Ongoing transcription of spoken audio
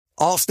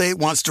Allstate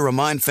wants to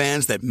remind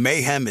fans that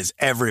mayhem is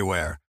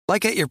everywhere,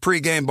 like at your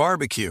pregame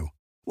barbecue.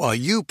 While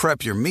you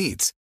prep your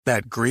meats,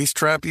 that grease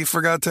trap you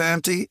forgot to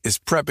empty is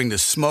prepping to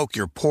smoke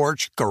your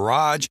porch,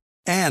 garage,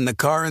 and the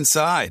car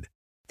inside.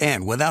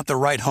 And without the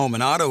right home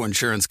and auto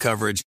insurance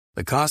coverage,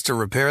 the cost to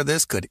repair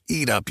this could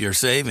eat up your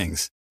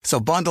savings. So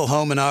bundle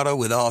home and auto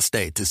with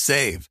Allstate to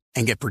save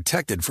and get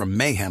protected from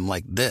mayhem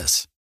like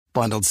this.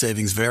 Bundled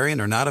savings vary and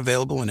are not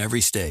available in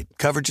every state.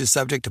 Coverage is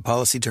subject to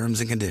policy terms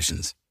and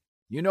conditions.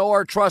 You know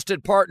our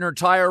trusted partner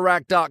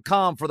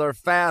TireRack.com for their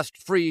fast,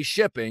 free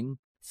shipping,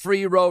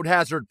 free road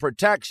hazard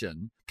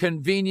protection,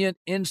 convenient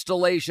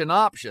installation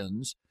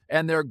options,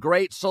 and their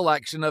great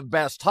selection of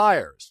best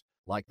tires,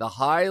 like the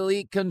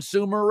highly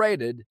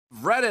consumer-rated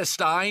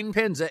Vredestein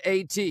Pinza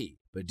AT.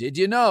 But did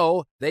you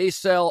know they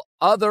sell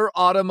other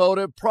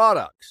automotive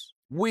products?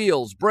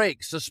 Wheels,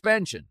 brakes,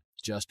 suspension,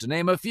 just to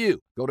name a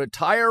few. Go to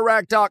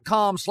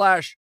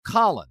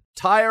TireRack.com/Colin.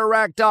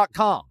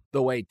 TireRack.com,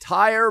 the way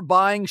tire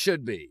buying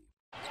should be.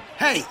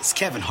 Hey, it's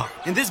Kevin Hart.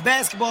 And this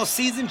basketball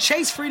season,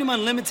 Chase Freedom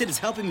Unlimited is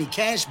helping me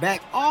cash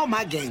back all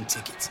my game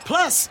tickets.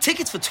 Plus,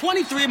 tickets for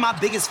 23 of my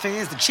biggest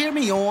fans to cheer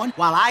me on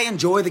while I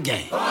enjoy the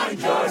game. Find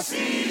your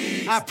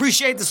seats. I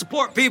appreciate the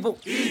support, people.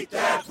 Eat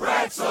that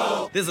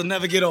pretzel. This'll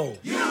never get old.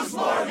 Use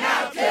more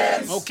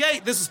napkins.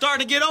 Okay, this is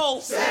starting to get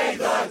old. Say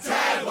the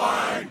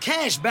tagline.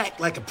 Cash back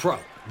like a pro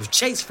with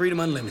Chase Freedom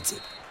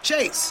Unlimited.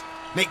 Chase,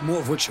 make more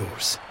of what's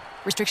yours.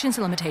 Restrictions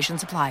and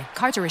limitations apply.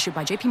 Cards are issued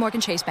by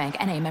JPMorgan Chase Bank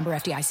and a member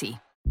FDIC.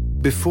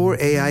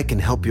 Before AI can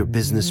help your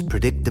business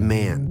predict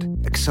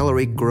demand,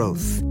 accelerate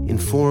growth,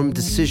 inform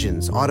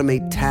decisions,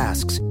 automate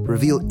tasks,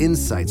 reveal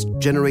insights,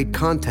 generate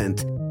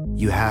content,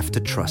 you have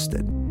to trust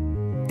it.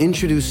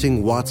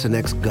 Introducing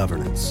watsonx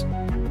Governance,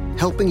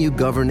 helping you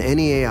govern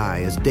any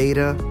AI as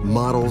data,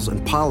 models,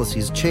 and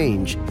policies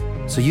change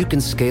so you can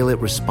scale it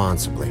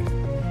responsibly.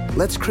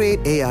 Let's create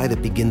AI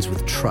that begins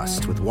with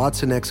trust with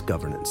watsonx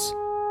Governance.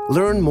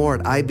 Learn more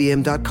at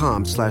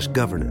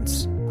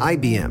ibm.com/governance.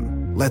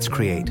 IBM, let's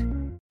create.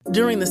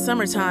 During the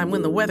summertime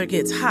when the weather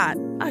gets hot,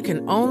 I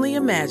can only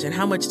imagine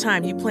how much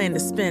time you plan to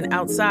spend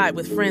outside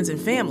with friends and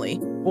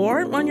family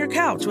or on your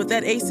couch with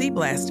that AC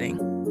blasting.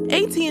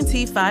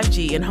 AT&T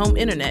 5G and home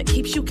internet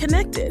keeps you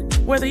connected,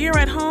 whether you're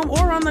at home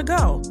or on the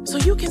go, so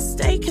you can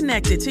stay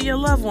connected to your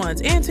loved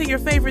ones and to your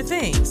favorite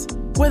things.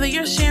 Whether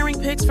you're sharing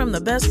pics from the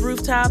best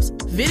rooftops,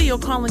 video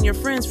calling your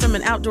friends from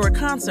an outdoor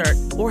concert,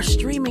 or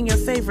streaming your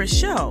favorite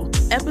show,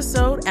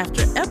 episode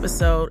after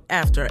episode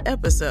after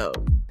episode.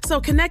 So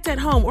connect at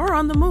home or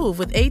on the move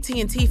with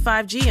AT&T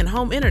 5G and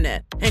home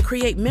internet and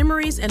create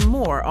memories and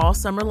more all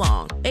summer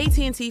long.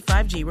 AT&T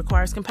 5G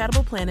requires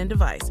compatible plan and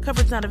device.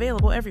 Coverage not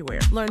available everywhere.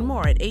 Learn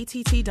more at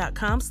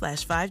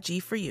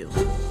att.com/5G for you.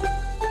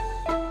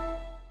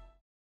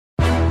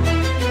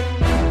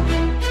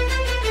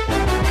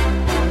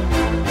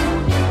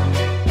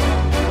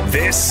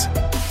 This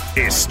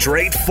is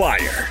Straight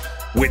Fire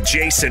with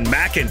Jason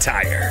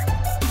McIntyre.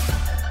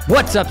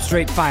 What's up,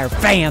 Straight Fire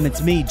fam?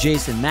 It's me,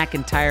 Jason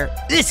McIntyre.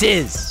 This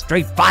is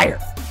Straight Fire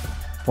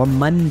for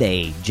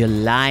Monday,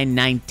 July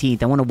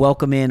 19th. I want to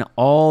welcome in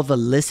all the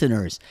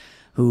listeners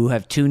who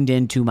have tuned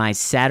in to my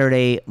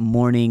Saturday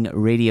morning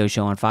radio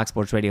show on Fox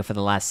Sports Radio for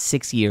the last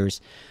 6 years.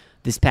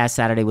 This past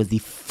Saturday was the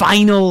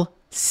final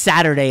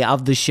Saturday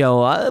of the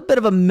show. A bit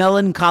of a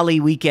melancholy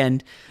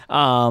weekend.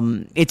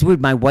 It's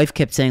weird. My wife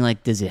kept saying,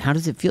 like, how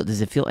does it feel? Does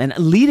it feel? And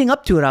leading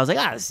up to it, I was like,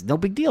 this is no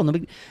big deal. No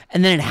big.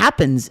 And then it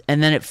happens,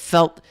 and then it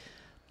felt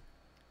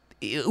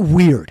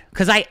weird.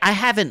 Because I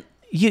haven't,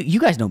 you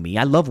guys know me.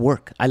 I love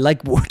work. I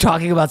like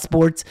talking about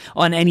sports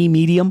on any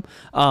medium.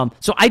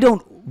 So I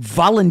don't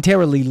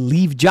voluntarily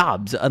leave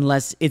jobs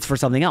unless it's for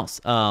something else.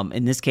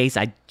 In this case,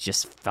 I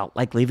just felt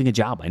like leaving a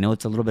job. I know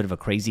it's a little bit of a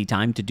crazy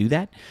time to do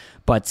that,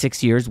 but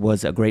 6 years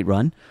was a great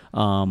run.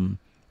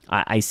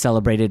 I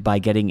celebrated by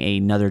getting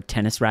another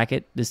tennis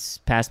racket this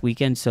past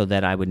weekend so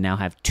that I would now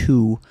have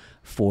 2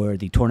 for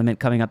the tournament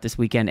coming up this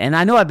weekend. And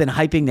I know I've been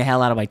hyping the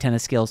hell out of my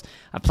tennis skills.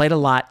 I played a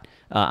lot.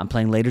 I'm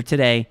playing later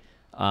today.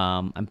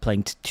 I'm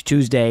playing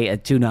Tuesday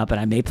at tune-up, and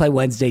I may play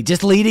Wednesday,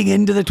 just leading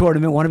into the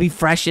tournament. Want to be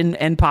fresh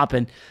and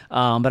popping.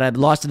 But I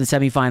lost in the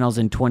semifinals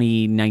in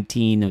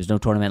 2019. There was no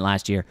tournament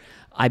last year.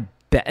 I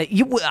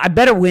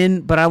better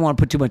win, but I don't want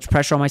to put too much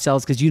pressure on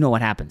myself because you know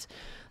what happens.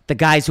 The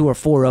guys who are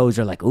 4-0s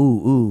are like,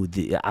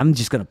 I'm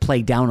just going to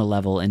play down a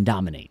level and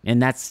dominate. And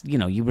that's,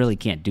 you really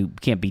can't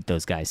beat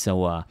those guys.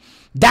 So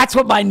that's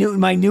what my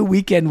new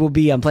weekend will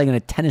be. I'm playing in a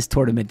tennis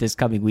tournament this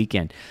coming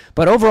weekend.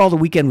 But overall, the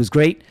weekend was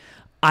great.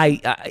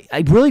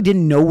 I really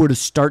didn't know where to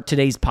start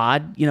today's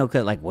pod,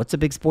 'cause, like, what's a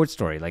big sports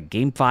story? Like,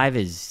 Game 5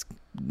 is,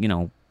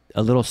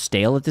 a little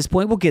stale at this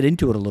point. We'll get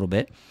into it a little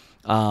bit.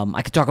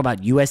 I could talk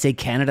about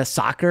USA-Canada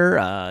soccer.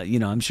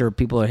 I'm sure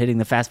people are hitting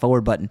the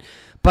fast-forward button.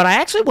 But I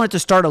actually wanted to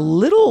start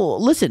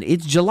listen,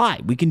 it's July.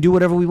 We can do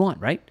whatever we want,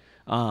 right?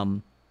 I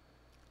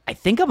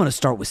think I'm going to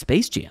start with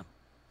Space Jam.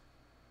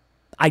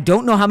 I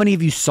don't know how many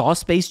of you saw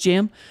Space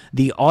Jam.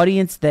 The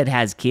audience that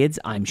has kids,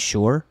 I'm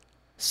sure,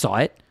 saw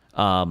it.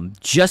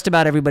 Just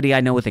about everybody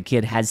I know with a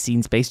kid has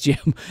seen Space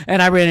Jam,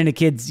 and I ran into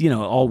kids,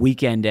 all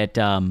weekend at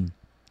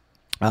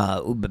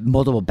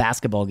multiple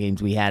basketball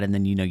games we had, and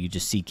then you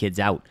just see kids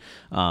out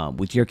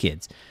with your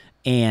kids,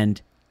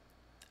 and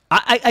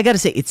I got to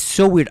say it's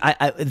so weird.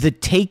 The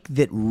take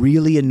that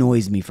really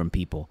annoys me from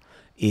people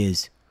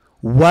is,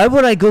 why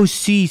would I go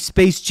see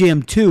Space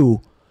Jam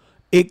 2?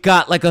 It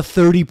got like a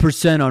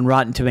 30% on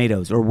Rotten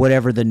Tomatoes or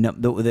whatever the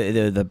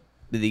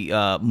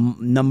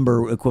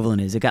number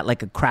equivalent is. It got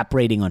like a crap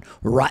rating on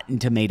Rotten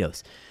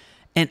Tomatoes.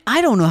 And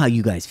I don't know how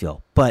you guys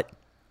feel, but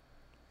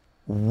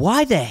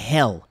why the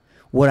hell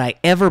would I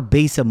ever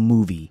base a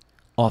movie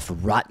off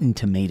Rotten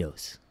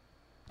Tomatoes?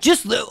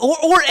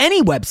 Or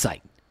any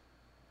website.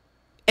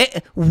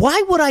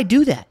 Why would I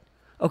do that?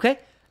 Okay?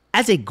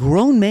 As a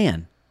grown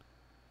man,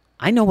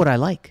 I know what I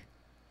like.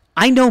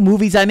 I know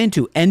movies I'm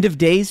into. End of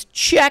Days,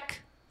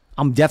 check.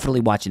 I'm definitely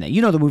watching that.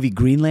 You know the movie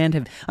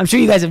Greenland? I'm sure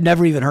you guys have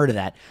never even heard of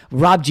that.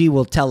 Rob G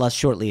will tell us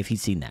shortly if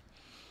he's seen that.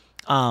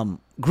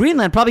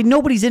 Greenland, probably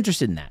nobody's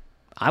interested in that.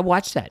 I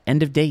watched that.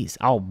 End of Days.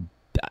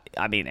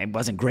 It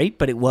wasn't great,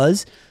 but it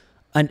was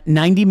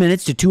 90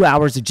 minutes to 2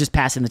 hours of just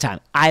passing the time.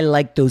 I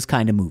like those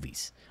kind of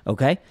movies,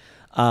 okay?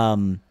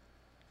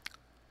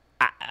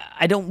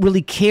 I don't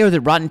really care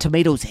that Rotten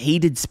Tomatoes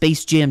hated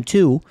Space Jam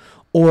 2,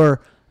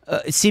 or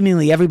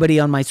seemingly everybody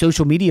on my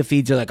social media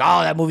feeds are like,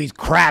 oh, that movie's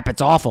crap,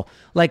 it's awful.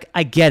 Like,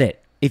 I get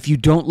it. If you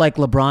don't like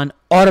LeBron,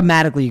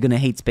 automatically you're going to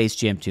hate Space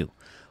Jam 2.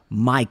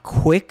 My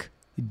quick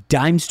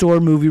dime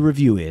store movie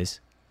review is,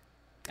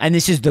 and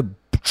this is the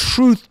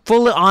truth,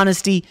 full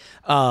honesty,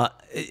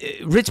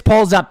 Rich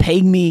Paul's not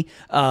paying me.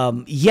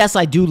 Yes,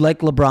 I do like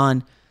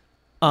LeBron.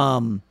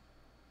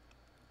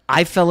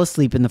 I fell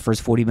asleep in the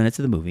first 40 minutes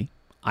of the movie.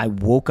 I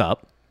woke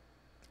up,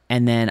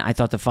 and then I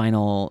thought the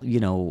final,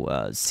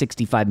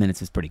 65 minutes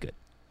was pretty good.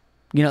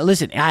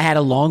 Listen, I had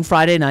a long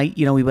Friday night.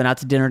 We went out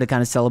to dinner to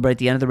kind of celebrate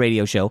the end of the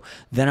radio show.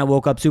 Then I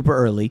woke up super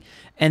early,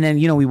 and then,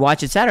 we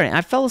watched it Saturday, and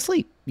I fell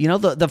asleep.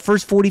 The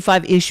first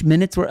 45-ish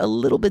minutes were a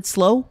little bit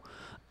slow,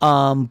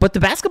 but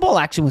the basketball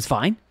action was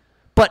fine.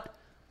 But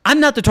I'm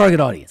not the target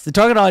audience. The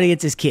target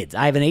audience is kids.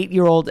 I have an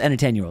 8-year-old and a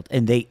 10-year-old,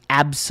 and they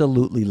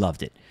absolutely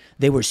loved it.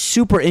 They were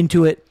super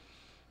into it.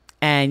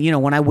 And,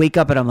 when I wake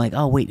up and I'm like,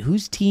 oh, wait,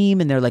 whose team?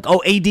 And they're like,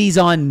 oh, AD's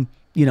on,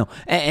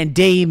 and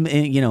Dame,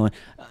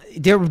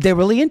 they're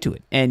really into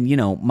it. And,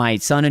 my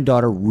son and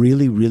daughter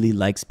really, really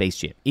like Space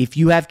Jam. If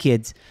you have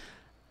kids,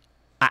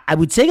 I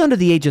would say under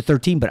the age of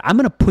 13, but I'm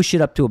going to push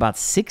it up to about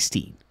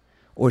 16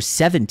 or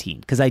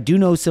 17, because I do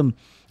know some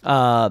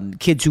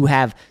kids who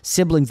have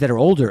siblings that are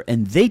older,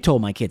 and they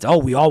told my kids, oh,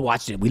 we all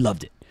watched it. We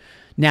loved it.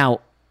 Now,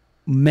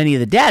 many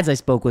of the dads I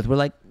spoke with were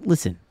like,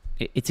 listen,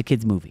 it's a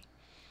kid's movie.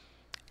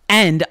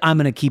 And I'm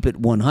going to keep it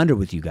 100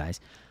 with you guys.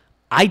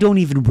 I don't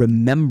even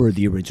remember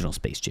the original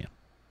Space Jam.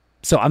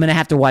 So I'm going to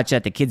have to watch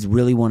that. The kids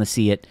really want to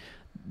see it.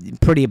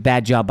 Pretty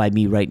bad job by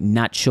me, right,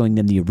 not showing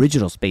them the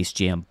original Space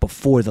Jam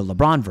before the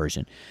LeBron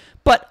version.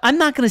 But I'm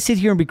not going to sit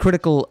here and be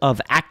critical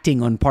of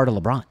acting on part of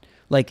LeBron.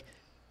 Like,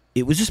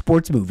 it was a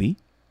sports movie,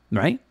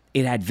 right?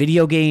 It had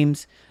video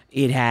games.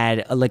 It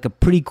had a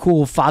pretty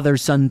cool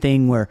father-son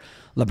thing where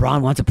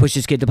LeBron wants to push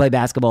his kid to play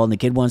basketball and the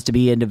kid wants to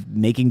be into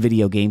making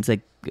video games.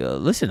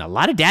 Listen, a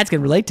lot of dads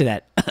can relate to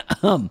that.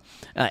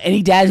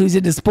 Any dad who's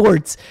into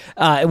sports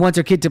and wants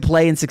their kid to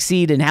play and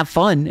succeed and have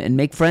fun and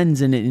make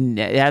friends and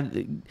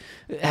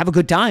have a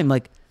good time.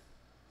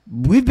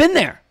 We've been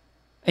there.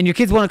 And your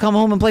kids want to come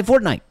home and play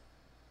Fortnite.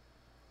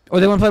 Or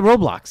they want to play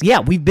Roblox. Yeah,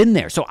 we've been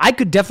there. So I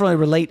could definitely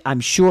relate. I'm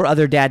sure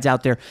other dads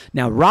out there.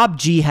 Now, Rob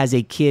G has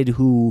a kid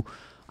who,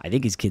 I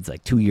think his kid's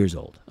 2 years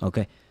old.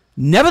 Okay.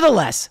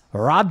 Nevertheless,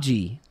 Rob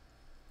G,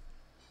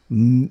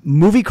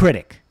 movie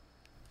critic,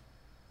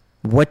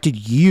 what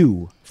did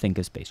you think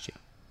of Space Jam?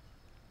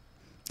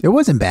 It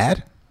wasn't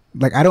bad.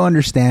 I don't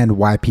understand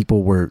why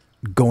people were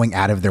going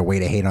out of their way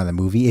to hate on the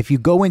movie. If you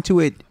go into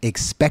it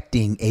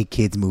expecting a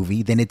kid's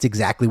movie, then it's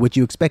exactly what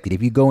you expected.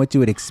 If you go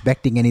into it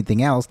expecting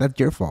anything else, that's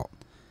your fault.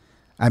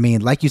 I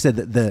mean, like you said,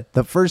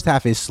 the first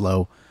half is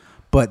slow,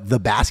 but the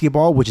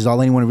basketball, which is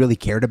all anyone really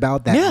cared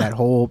about, that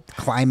whole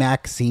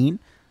climax scene,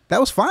 that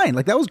was fine.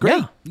 That was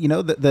great.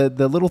 Yeah.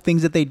 The little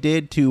things that they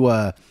did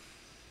to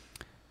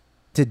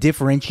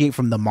differentiate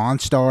from the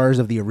Monstars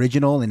of the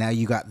original, and now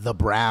you got the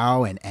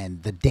Brow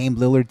and the Dame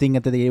Lillard thing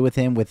that they did with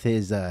him with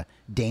his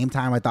Dame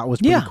time. I thought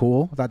was pretty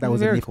cool. I thought that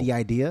was a nifty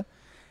idea.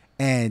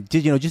 And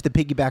just to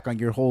piggyback on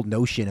your whole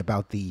notion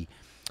about the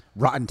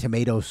Rotten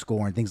Tomatoes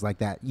score and things like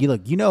that.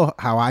 You know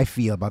how I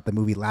feel about the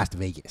movie Las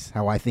Vegas.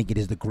 How I think it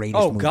is the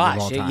greatest movie of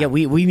all time. Yeah,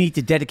 we need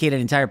to dedicate an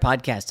entire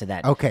podcast to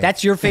that. Okay,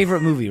 that's your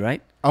favorite movie,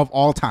 right? Of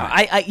all time.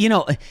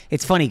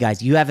 It's funny,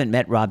 guys. You haven't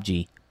met Rob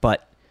G,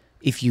 but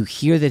if you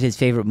hear that his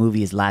favorite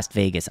movie is Las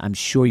Vegas, I'm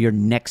sure your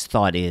next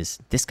thought is,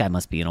 this guy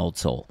must be an old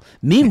soul.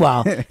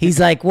 Meanwhile,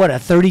 he's a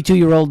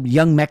 32-year-old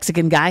young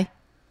Mexican guy?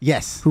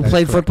 Yes. Who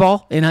played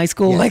football in high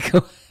school?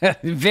 Yes.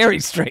 Very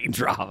strange,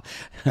 Rob.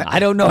 I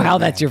don't know how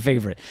that's your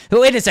favorite.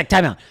 Wait a sec,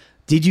 time out.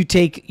 Did you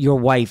take your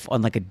wife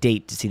on a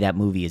date to see that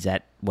movie? Is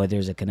that why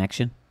there's a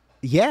connection?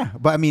 Yeah,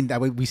 but I mean,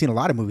 we've seen a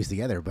lot of movies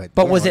together.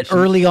 But was it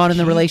early on in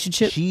the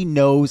relationship? She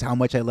knows how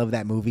much I love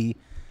that movie,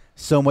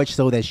 so much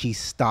so that she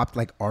stopped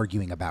like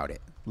arguing about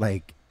it.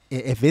 Like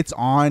if it's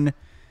on,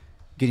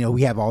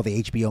 we have all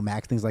the HBO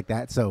Max things like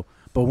that. So,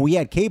 but when we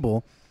had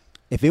cable,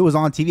 if it was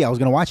on TV, I was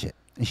gonna watch it.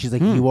 And she's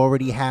like, you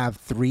already have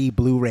 3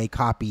 Blu-ray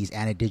copies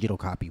and a digital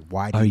copy.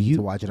 Why do you need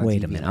to watch it on TV?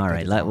 Wait a minute. All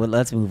right,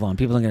 let's move on.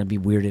 People are going to be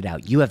weirded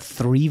out. You have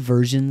 3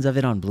 versions of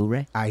it on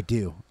Blu-ray? I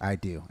do.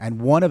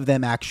 And one of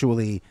them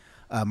actually,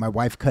 my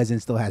wife's cousin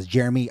still has.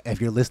 Jeremy,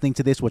 if you're listening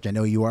to this, which I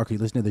know you are because you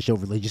listen to the show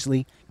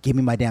religiously, give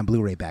me my damn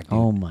Blu-ray back, dude.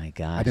 Oh, my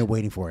God. I've been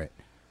waiting for it.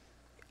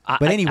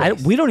 But anyway.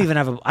 We don't even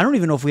have I don't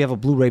even know if we have a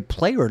Blu-ray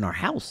player in our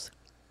house.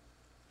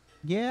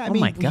 Yeah, I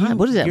mean. Oh, my God.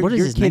 What is that? What is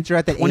your this? kids are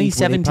at that age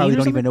where they probably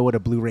don't even know what a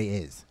Blu-ray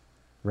is.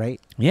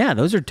 Right? Yeah,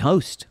 those are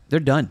toast. They're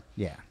done.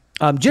 Yeah.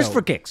 Just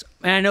for kicks.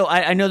 And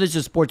I know this is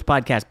a sports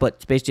podcast, but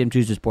Space Jam 2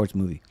 is a sports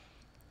movie.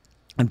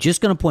 I'm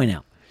just going to point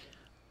out,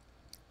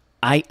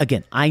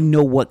 I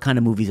know what kind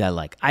of movies I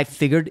like. I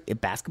figured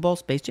basketball,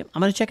 Space Jam,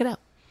 I'm going to check it out.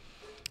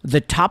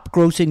 The top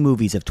grossing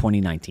movies of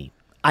 2019.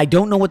 I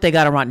don't know what they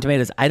got on Rotten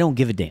Tomatoes. I don't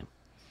give a damn.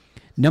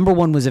 Number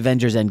 1 was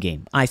Avengers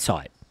Endgame. I saw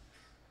it.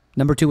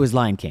 Number 2 was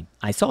Lion King.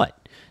 I saw it.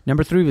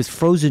 Number 3 was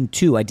Frozen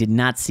 2. I did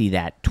not see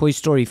that. Toy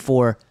Story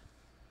 4.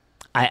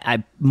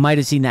 I might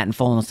have seen that and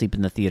fallen asleep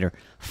in the theater.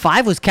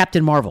 5 was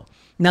Captain Marvel.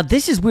 Now,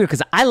 this is weird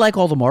because I like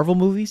all the Marvel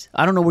movies.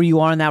 I don't know where you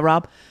are on that,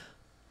 Rob.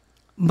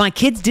 My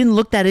kids didn't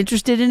look that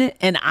interested in it,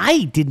 and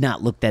I did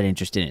not look that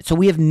interested in it. So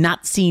we have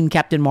not seen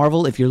Captain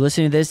Marvel. If you're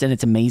listening to this and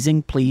it's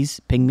amazing,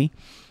 please ping me.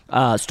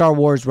 Star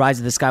Wars, Rise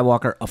of the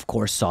Skywalker, of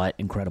course, saw it.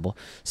 Incredible.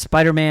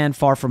 Spider-Man,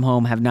 Far From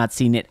Home, have not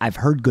seen it. I've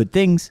heard good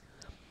things.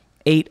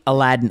 8,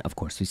 Aladdin, of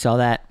course, we saw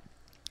that.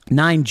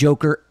 9,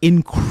 Joker,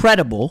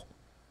 incredible.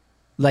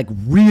 Like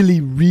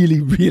really, really,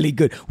 really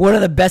good. One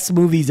of the best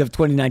movies of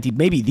 2019,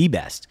 maybe the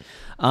best.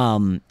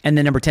 And then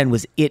number 10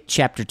 was It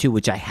Chapter 2,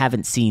 which I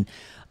haven't seen.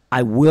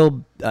 I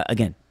will,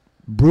 again,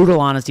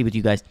 brutal honesty with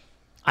you guys.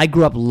 I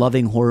grew up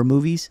loving horror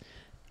movies,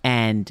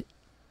 and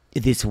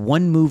this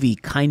one movie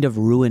kind of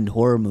ruined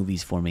horror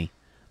movies for me.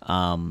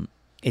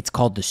 It's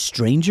called The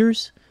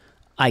Strangers.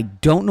 I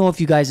don't know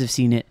if you guys have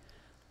seen it.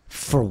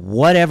 For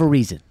whatever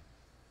reason,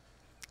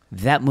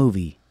 that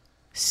movie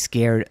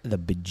scared the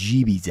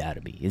bejeebies out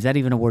of me. Is that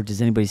even a word?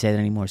 Does anybody say that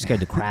anymore?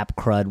 Scared the crap,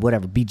 crud,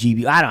 whatever,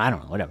 bejeebies. I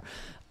don't know, whatever.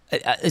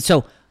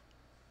 So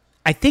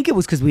I think it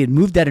was because we had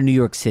moved out of New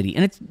York City,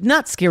 and it's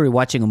not scary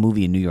watching a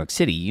movie in New York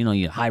City.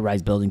 You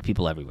high-rise building,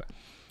 people everywhere.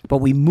 But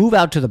we move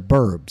out to the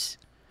burbs,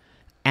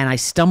 and I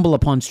stumble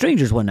upon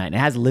Strangers one night. And it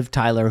has Liv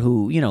Tyler,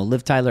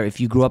 Liv Tyler, if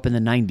you grew up in the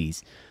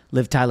 90s,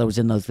 Liv Tyler was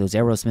in those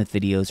Aerosmith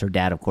videos. Her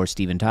dad, of course,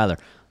 Steven Tyler.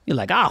 You're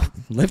like,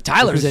 Liv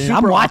Tyler's in it.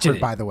 I'm watching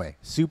it. By the way,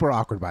 super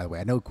awkward. By the way,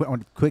 I know.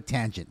 Quick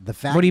tangent. The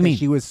fact what do you that mean?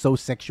 She was so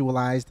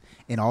sexualized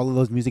in all of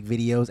those music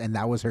videos, and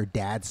that was her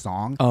dad's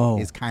song,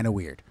 is kind of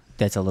weird.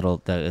 That's a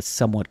little,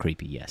 somewhat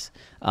creepy. Yes.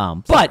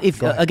 But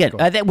if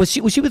was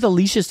she with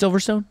Alicia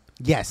Silverstone?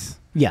 Yes.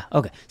 Yeah.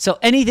 Okay. So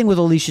anything with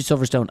Alicia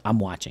Silverstone, I'm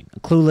watching.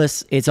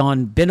 Clueless. It's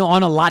been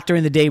on a lot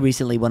during the day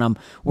recently when I'm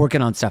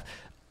working on stuff.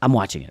 I'm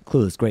watching it.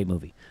 Clueless, great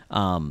movie.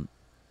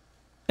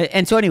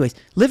 And so anyways,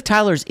 Liv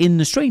Tyler's in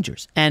The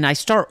Strangers. And I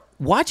start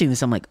watching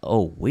this. I'm like,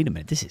 oh, wait a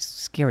minute. This is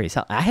scary as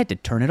hell. I had to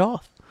turn it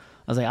off. I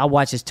was like, I'll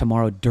watch this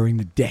tomorrow during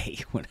the day.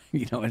 When,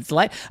 it's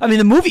like,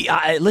 the movie,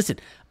 listen,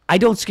 I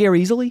don't scare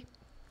easily.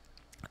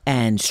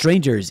 And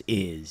Strangers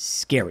is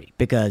scary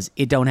because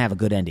it don't have a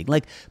good ending.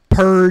 Like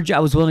Purge, I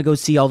was willing to go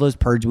see all those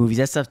Purge movies.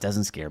 That stuff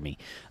doesn't scare me.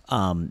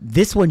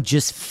 This one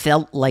just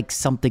felt like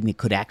something that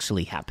could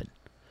actually happen.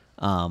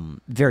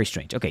 Very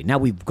strange. Okay, now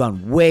we've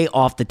gone way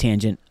off the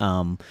tangent.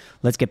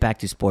 Let's get back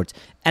to sports.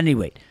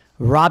 Anyway,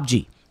 Rob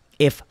G,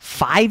 if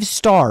 5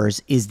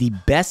 stars is the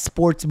best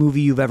sports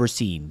movie you've ever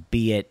seen,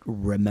 be it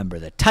Remember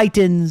the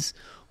Titans,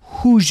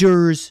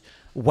 Hoosiers,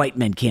 White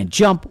Men Can't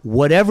Jump,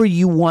 whatever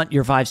you want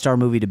your 5-star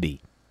movie to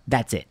be,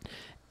 that's it.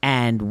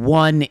 And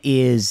 1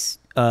 is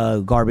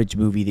a garbage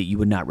movie that you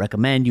would not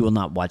recommend. You will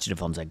not watch it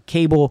if it's on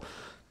cable.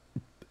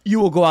 You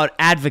will go out,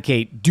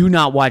 advocate, do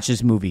not watch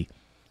this movie.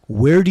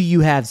 Where do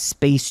you have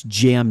Space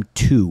Jam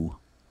 2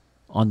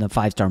 on the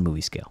 5-star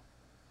movie scale?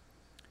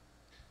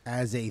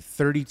 As a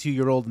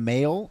 32-year-old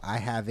male, I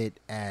have it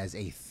as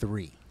a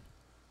 3.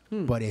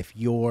 But if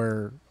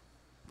you're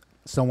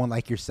someone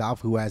like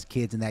yourself who has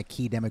kids in that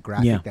key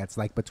demographic that's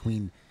like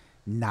between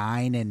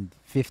 9 and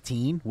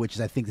 15, which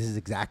is, I think this is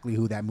exactly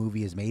who that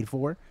movie is made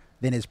for,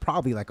 then it's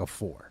probably like a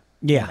 4.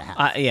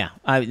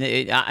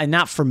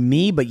 Not for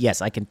me, but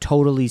yes, I can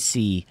totally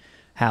see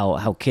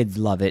how kids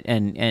love it,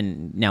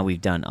 and now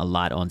we've done a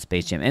lot on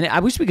Space Jam. And I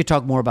wish we could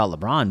talk more about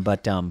LeBron,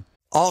 but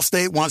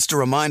Allstate wants to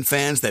remind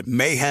fans that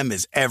mayhem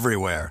is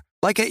everywhere,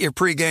 like at your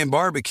pregame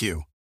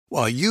barbecue.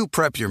 While you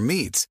prep your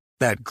meats,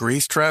 that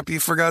grease trap you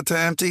forgot to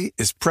empty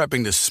is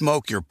prepping to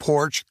smoke your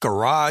porch,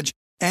 garage,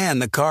 and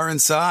the car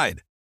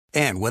inside.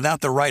 And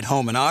without the right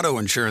home and auto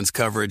insurance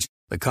coverage,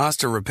 the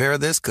cost to repair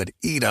this could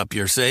eat up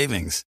your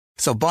savings.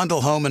 So bundle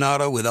home and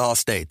auto with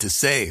Allstate to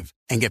save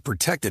and get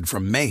protected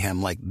from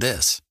mayhem like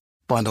this.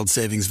 Bundled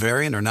savings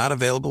vary and are not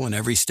available in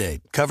every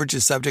state. Coverage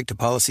is subject to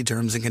policy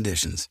terms and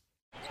conditions.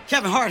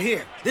 Kevin Hart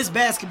here. This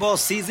basketball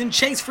season,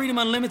 Chase Freedom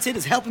Unlimited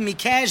is helping me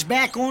cash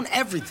back on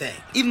everything.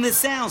 Even the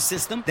sound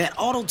system that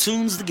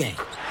auto-tunes the game.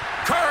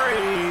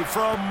 Curry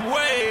from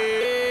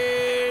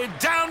way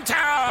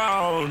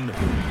downtown.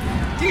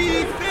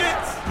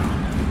 Defense.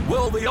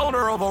 Will the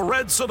owner of a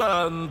red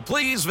sedan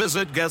please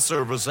visit guest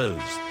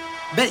services?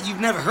 Bet you've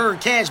never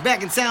heard cash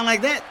back and sound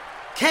like that.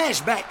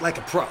 Cash back like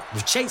a pro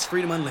with Chase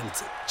Freedom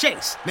Unlimited.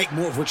 Chase, make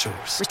more of what's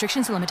yours.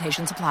 Restrictions and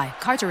limitations apply.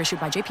 Cards are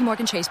issued by JP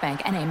Morgan Chase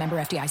Bank, N.A., member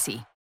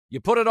FDIC. You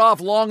put it off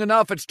long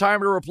enough, it's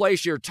time to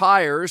replace your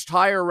tires.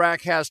 Tire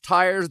Rack has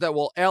tires that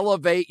will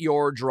elevate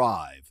your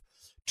drive.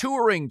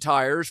 Touring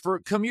tires for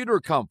commuter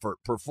comfort,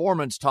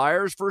 performance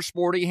tires for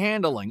sporty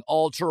handling,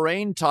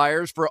 all-terrain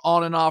tires for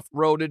on- and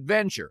off-road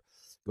adventure.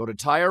 Go to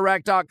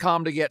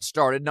TireRack.com to get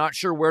started. Not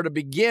sure where to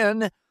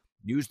begin?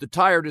 Use the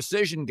Tire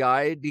Decision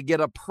Guide to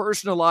get a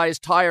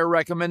personalized tire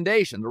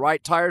recommendation, the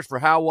right tires for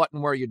how, what,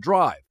 and where you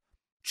drive.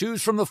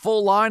 Choose from the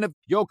full line of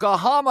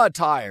Yokohama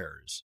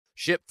tires.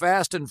 Ship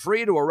fast and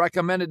free to a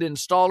recommended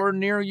installer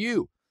near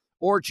you.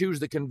 Or choose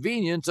the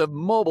convenience of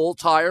mobile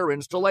tire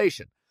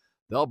installation.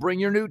 They'll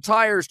bring your new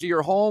tires to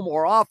your home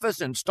or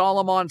office and install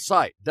them on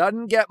site.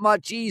 Doesn't get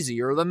much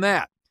easier than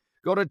that.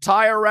 Go to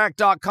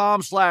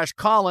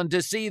TireRack.com/Colin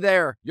to see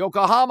their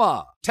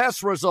Yokohama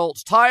test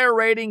results, tire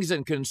ratings,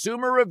 and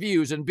consumer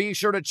reviews, and be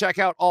sure to check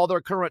out all their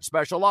current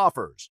special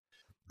offers.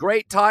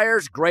 Great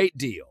tires, great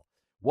deal.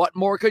 What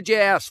more could you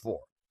ask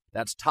for?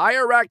 That's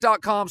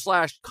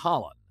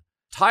TireRack.com/Colin.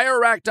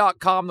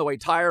 TireRack.com, the way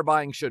tire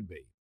buying should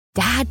be.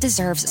 Dad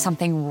deserves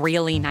something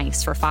really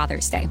nice for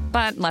Father's Day,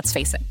 but let's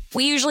face it,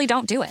 we usually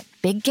don't do it.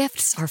 Big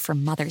gifts are for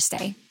Mother's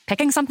Day.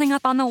 Picking something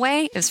up on the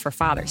way is for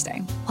Father's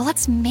Day. Well,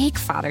 let's make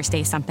Father's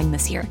Day something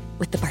this year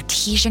with the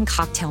Bartesian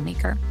Cocktail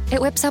Maker. It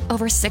whips up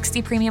over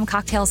 60 premium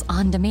cocktails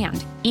on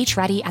demand, each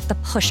ready at the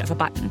push of a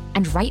button.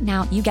 And right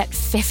now, you get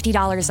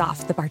 $50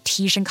 off the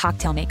Bartesian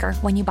Cocktail Maker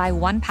when you buy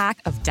one pack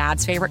of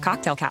Dad's favorite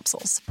cocktail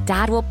capsules.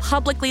 Dad will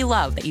publicly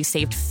love that you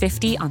saved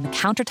 $50 on the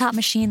countertop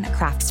machine that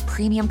crafts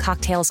premium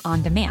cocktails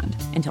on demand.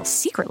 And he'll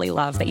secretly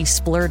love that you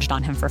splurged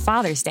on him for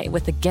Father's Day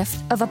with the gift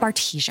of a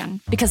Bartesian.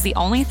 Because the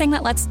only thing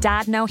that lets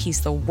Dad know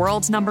he's the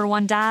world's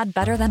 #1 dad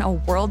better than a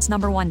world's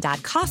 #1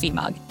 dad coffee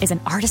mug is an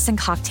artisan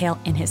cocktail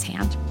in his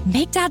hand.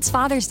 Make Dad's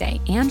Father's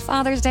Day and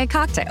Father's Day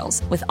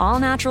cocktails with all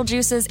natural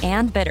juices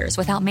and bitters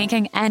without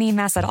making any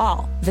mess at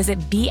all.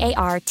 Visit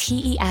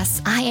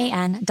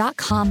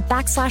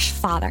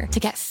BARTESIAN.com/father to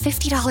get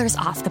 $50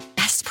 off the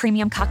best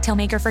premium cocktail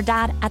maker for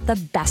Dad at the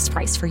best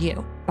price for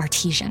you.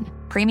 Bartesian.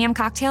 Premium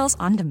cocktails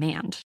on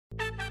demand.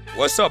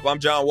 What's up? I'm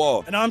John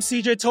Wall. And I'm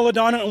CJ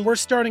Toledano, and we're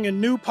starting a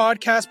new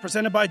podcast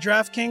presented by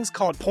DraftKings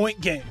called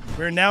Point Game.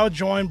 We're now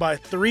joined by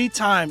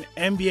 3-time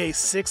NBA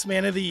Sixth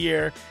Man of the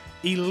Year,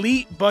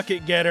 elite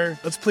bucket getter.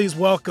 Let's please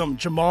welcome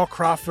Jamal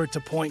Crawford to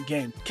Point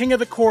Game. King of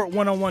the Court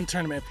one-on-one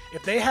tournament.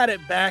 If they had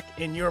it back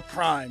in your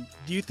prime,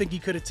 do you think you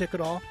could have took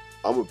it all?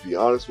 I'm going to be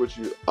honest with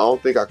you. I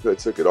don't think I could have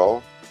took it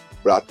all,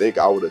 but I think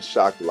I would have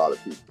shocked a lot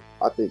of people.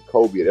 I think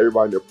Kobe and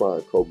everybody in their prime,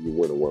 Kobe would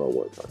win a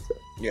one-on-one contest.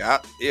 Yeah,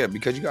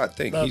 because you got to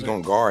think, he's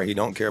going to guard. He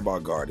don't care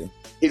about guarding.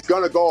 He's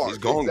going to guard. He's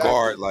going to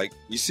guard. Like,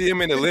 you see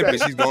him in the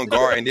Olympics, he's going to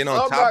guard. And then on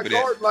top of that. I'm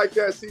not guarding like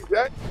that,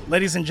 CJ.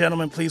 Ladies and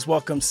gentlemen, please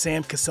welcome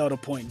Sam Cassell to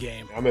Point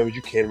Game. I remember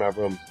you came out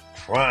from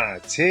crying,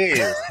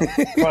 tears.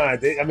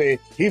 I mean,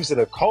 he was in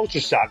a culture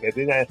shock. And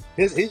then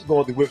he's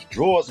going through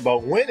withdrawals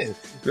about winning.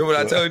 Remember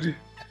what I told you?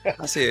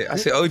 I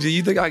said, OG,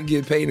 you think I can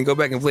get paid and go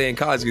back and play in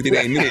college? You think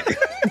they ain't it?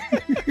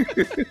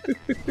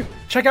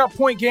 Check out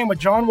Point Game with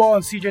John Wall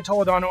and CJ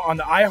Toledano on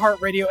the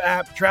iHeartRadio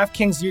app,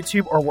 DraftKings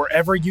YouTube, or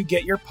wherever you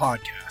get your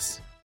podcasts.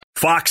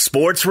 Fox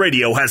Sports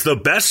Radio has the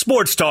best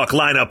sports talk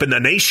lineup in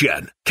the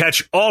nation.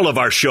 Catch all of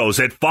our shows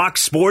at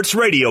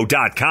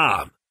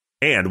foxsportsradio.com.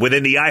 And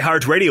within the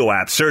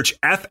iHeartRadio app, search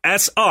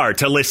FSR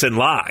to listen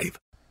live.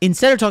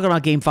 Instead of talking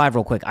about Game 5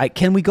 real quick,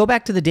 can we go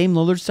back to the Dame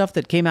Lillard stuff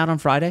that came out on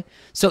Friday?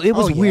 So it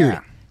was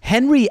weird.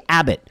 Henry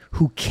Abbott,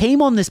 who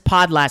came on this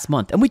pod last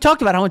month, and we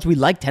talked about how much we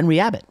liked Henry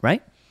Abbott,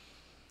 right?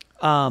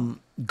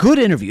 Good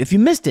interview. If you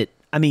missed it,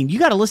 I mean, you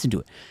got to listen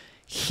to it.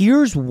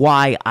 Here's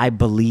why I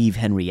believe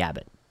Henry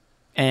Abbott.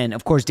 And,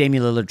 of course,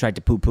 Damian Lillard tried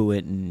to poo-poo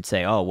it and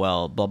say, oh,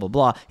 well, blah, blah,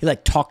 blah. He,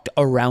 talked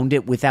around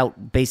it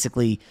without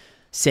basically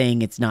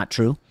saying it's not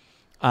true.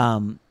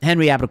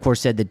 Henry Abbott, of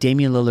course, said that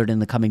Damian Lillard in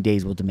the coming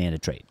days will demand a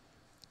trade.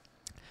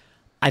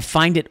 I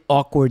find it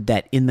awkward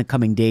that in the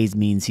coming days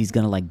means he's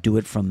going to do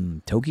it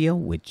from Tokyo,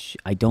 which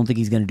I don't think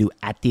he's going to do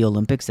at the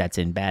Olympics. That's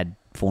in bad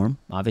form,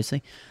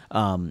 obviously.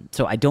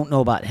 So I don't know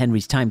about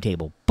Henry's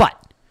timetable.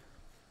 But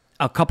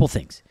a couple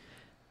things.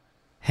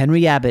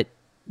 Henry Abbott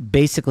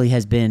basically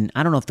has been,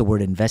 I don't know if the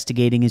word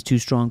investigating is too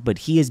strong, but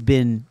he has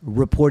been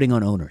reporting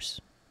on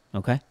owners.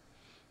 Okay?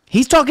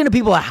 He's talking to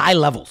people at high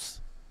levels.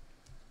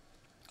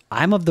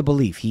 I'm of the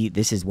belief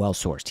this is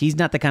well-sourced. He's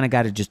not the kind of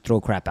guy to just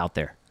throw crap out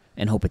there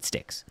and hope it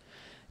sticks.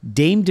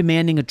 Dame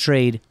demanding a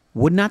trade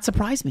would not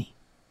surprise me.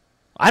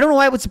 I don't know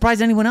why it would surprise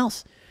anyone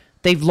else.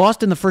 They've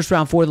lost in the first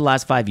round 4 of the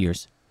last 5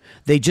 years.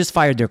 They just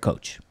fired their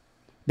coach.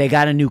 They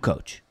got a new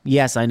coach.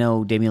 Yes, I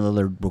know Damian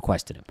Lillard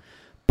requested him.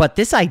 But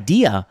this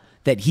idea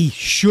that he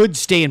should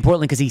stay in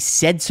Portland because he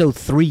said so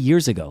 3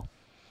 years ago.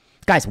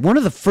 Guys, one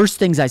of the first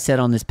things I said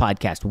on this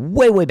podcast,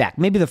 way back,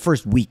 maybe the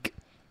first week,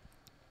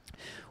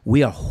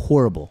 we are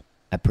horrible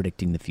at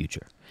predicting the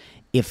future.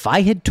 If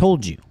I had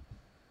told you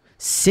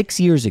 6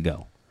 years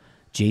ago,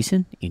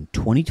 Jason, in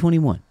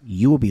 2021,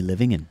 you will be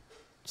living in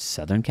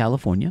Southern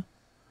California,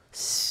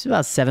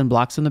 about 7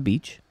 blocks from the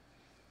beach,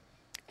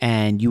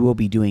 and you will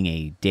be doing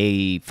a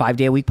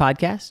 5-day-a-week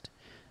podcast,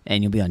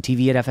 and you'll be on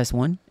TV at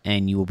FS1,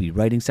 and you will be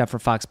writing stuff for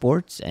Fox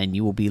Sports, and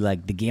you will be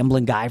like the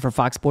gambling guy for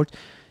Fox Sports.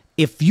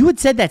 If you had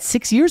said that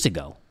 6 years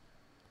ago,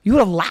 you would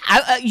have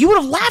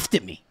laughed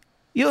at me.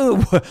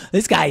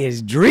 This guy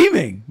is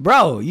dreaming.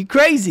 Bro, you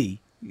crazy.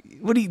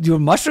 What are you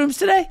doing, mushrooms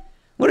today?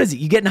 What is it?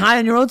 You getting high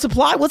on your own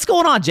supply? What's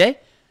going on, Jay?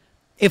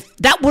 If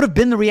that would have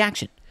been the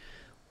reaction.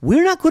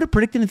 We're not good at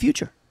predicting the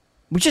future.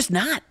 We're just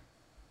not.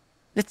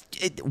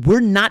 We're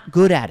not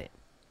good at it.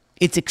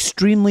 It's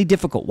extremely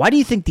difficult. Why do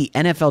you think the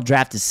NFL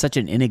draft is such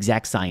an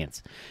inexact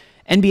science?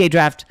 NBA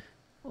draft,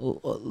 a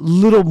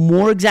little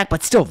more exact,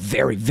 but still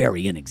very,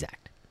 very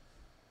inexact.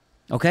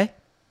 Okay?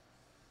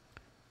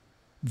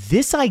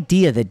 This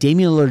idea that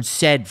Damian Lillard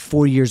said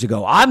 4 years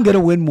ago, I'm going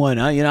to win one.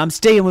 I'm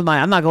staying with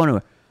I'm not going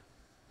to.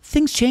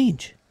 Things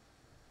change.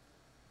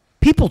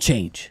 People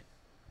change.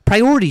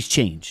 Priorities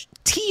change.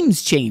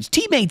 Teams change.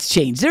 Teammates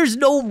change. There's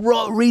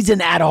no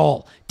reason at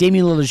all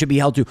Damian Lillard should be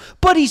held to.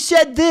 But he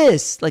said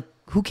this. Like,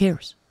 who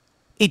cares?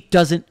 It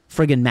doesn't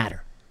friggin'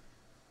 matter.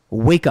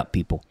 Wake up,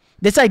 people.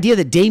 This idea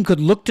that Dame could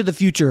look to the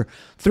future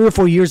 3 or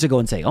 4 years ago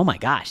and say, oh my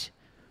gosh,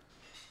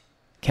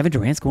 Kevin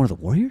Durant's going to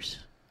the Warriors?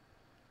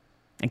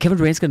 And Kevin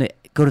Durant's going to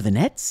go to the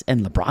Nets?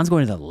 And LeBron's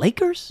going to the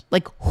Lakers?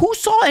 Like, who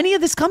saw any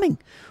of this coming?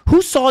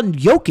 Who saw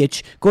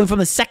Jokic going from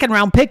a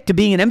second-round pick to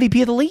being an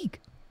MVP of the league?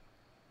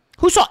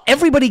 Who saw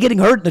everybody getting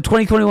hurt in the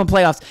 2021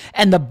 playoffs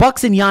and the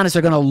Bucks and Giannis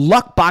are going to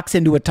luck box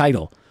into a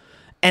title?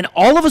 And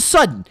all of a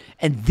sudden,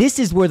 and this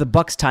is where the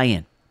Bucks tie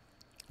in.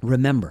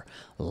 Remember,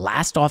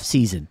 last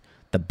offseason,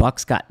 the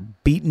Bucks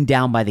got beaten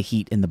down by the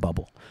Heat in the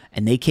bubble.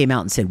 And they came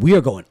out and said, we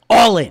are going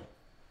all in.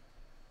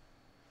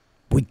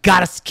 We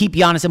got to keep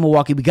Giannis in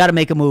Milwaukee. We got to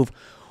make a move.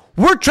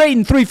 We're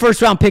trading 3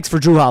 first-round picks for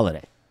Jrue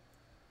Holiday.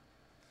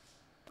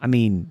 I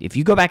mean, if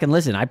you go back and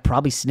listen, I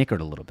probably snickered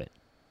a little bit.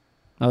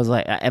 I was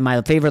like, and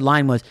my favorite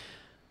line was,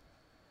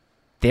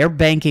 they're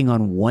banking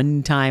on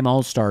one-time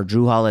All-Star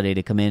Jrue Holiday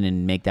to come in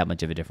and make that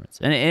much of a difference.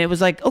 And it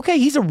was like, okay,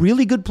 he's a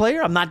really good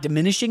player. I'm not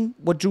diminishing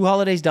what Jrue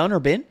Holiday's done or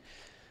been.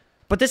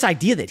 But this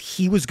idea that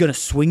he was going to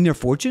swing their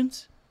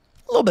fortunes,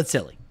 a little bit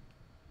silly.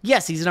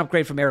 Yes, he's an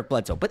upgrade from Eric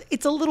Bledsoe, but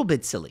it's a little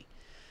bit silly.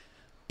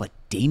 But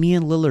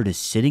Damian Lillard is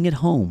sitting at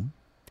home,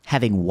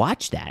 having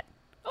watched that.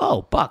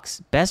 Oh,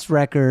 Bucks, best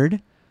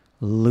record,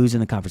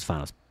 losing the conference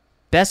finals.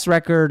 Best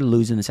record,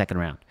 losing the second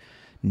round.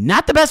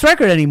 Not the best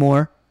record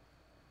anymore.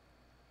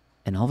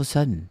 And all of a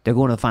sudden, they're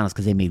going to the finals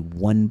because they made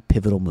one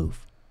pivotal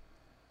move.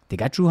 They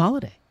got Jrue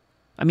Holiday.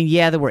 I mean,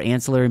 yeah, there were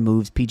ancillary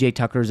moves. PJ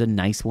Tucker's a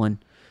nice one.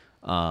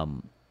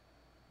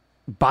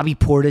 Bobby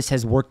Portis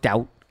has worked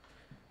out.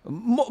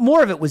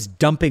 More of it was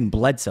dumping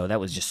Bledsoe. That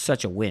was just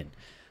such a win.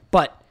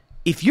 But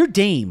if you're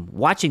Dame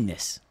watching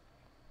this,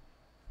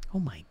 oh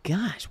my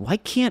gosh, why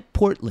can't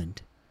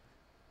Portland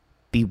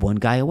be one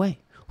guy away?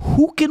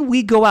 Who can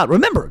we go out?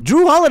 Remember,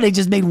 Jrue Holiday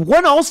just made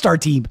one All-Star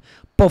team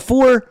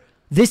before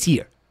this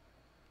year.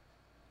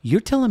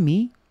 You're telling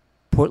me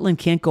Portland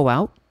can't go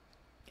out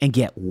and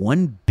get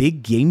one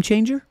big game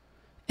changer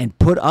and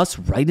put us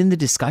right in the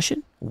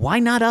discussion? Why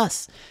not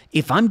us?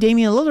 If I'm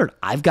Damian Lillard,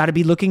 I've got to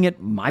be looking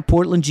at my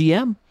Portland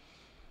GM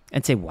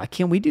and say, why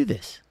can't we do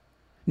this?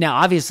 Now,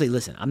 obviously,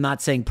 listen, I'm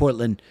not saying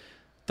Portland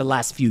the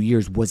last few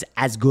years was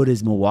as good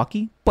as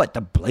Milwaukee, but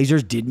the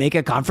Blazers did make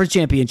a conference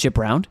championship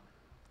round.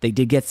 They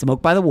did get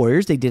smoked by the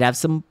Warriors. They did have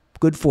some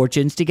good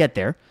fortunes to get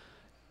there.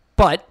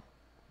 But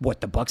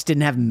what, the Bucks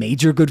didn't have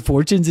major good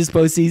fortunes this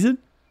postseason?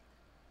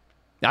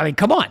 I mean,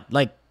 come on.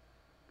 Like,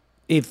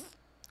 if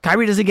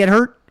Kyrie doesn't get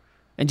hurt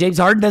and James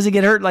Harden doesn't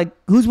get hurt, like,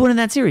 who's winning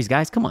that series,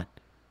 guys? Come on.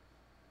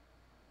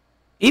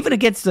 Even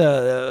against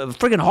the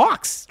friggin'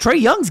 Hawks, Trae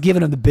Young's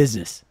giving them the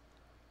business.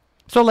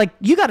 So, like,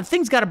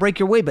 things got to break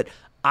your way, but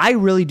I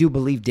really do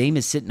believe Dame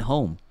is sitting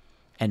home.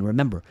 And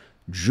remember,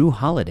 Jrue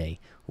Holiday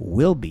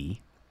will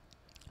be,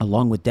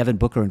 along with Devin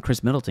Booker and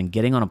Chris Middleton,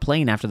 getting on a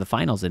plane after the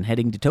finals and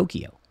heading to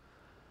Tokyo.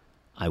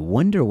 I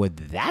wonder what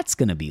that's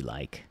going to be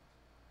like.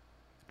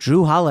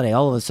 Jrue Holiday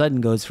all of a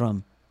sudden goes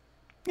from,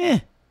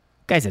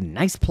 guy's a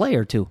nice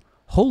player, to,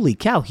 holy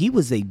cow, he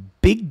was a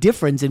big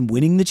difference in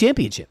winning the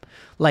championship.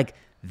 Like,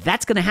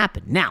 that's going to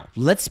happen. Now,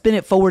 let's spin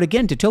it forward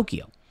again to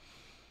Tokyo.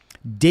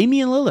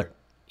 Damian Lillard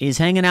is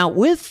hanging out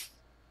with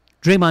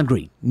Draymond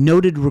Green,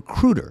 noted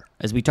recruiter,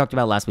 as we talked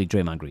about last week,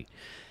 Draymond Green.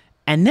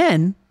 And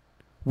then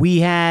we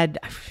had,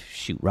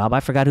 Rob,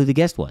 I forgot who the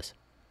guest was,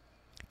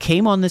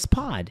 came on this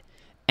pod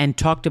and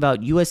talked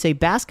about USA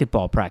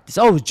basketball practice.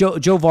 Oh, it was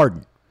Joe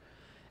Varden.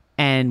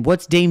 And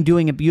what's Dame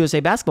doing at USA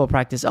basketball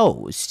practice?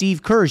 Oh,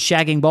 Steve Kerr's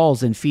shagging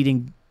balls and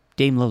feeding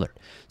Dame Lillard.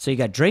 So you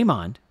got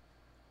Draymond,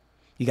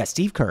 you got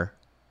Steve Kerr,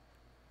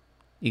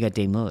 you got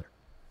Dame Lillard.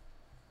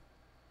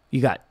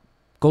 You got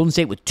Golden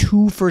State with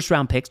 2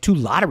 first-round picks, 2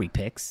 lottery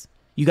picks.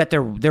 You got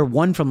their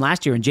one from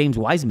last year in James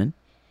Wiseman,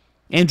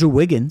 Andrew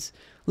Wiggins.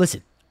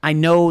 Listen, I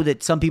know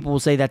that some people will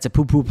say that's a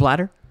poo-poo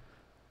platter,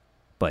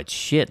 but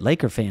shit,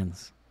 Laker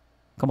fans,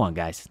 come on,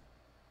 guys.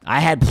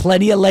 I had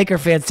plenty of Laker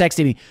fans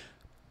texting me,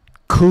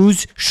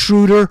 Kuz,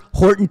 Schroeder,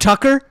 Horton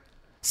Tucker,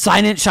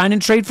 sign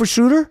and trade for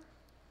Schroeder?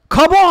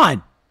 Come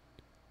on!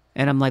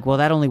 And I'm like, well,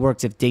 that only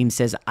works if Dame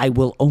says, I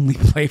will only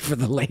play for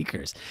the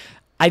Lakers.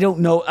 I don't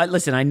know.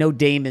 Listen, I know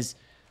Dame has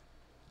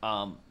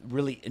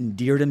really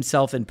endeared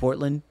himself in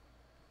Portland.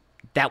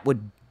 That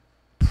would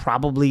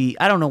probably,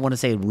 I don't want to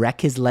say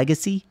wreck his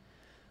legacy,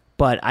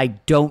 but I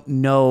don't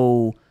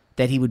know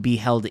that he would be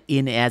held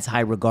in as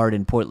high regard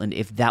in Portland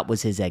if that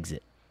was his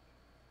exit.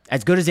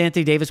 As good as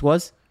Anthony Davis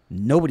was,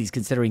 nobody's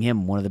considering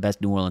him one of the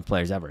best New Orleans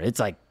players ever. It's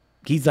like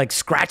he's like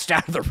scratched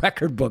out of the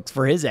record books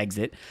for his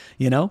exit,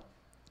 you know?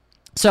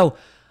 So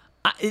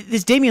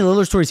this Damian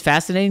Lillard story is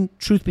fascinating,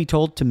 truth be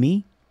told, to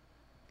me.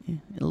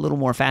 A little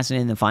more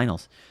fascinating than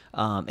finals.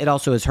 It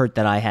also has hurt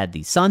that I had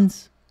the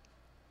Suns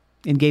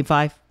in Game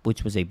 5,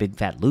 which was a big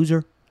fat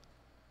loser.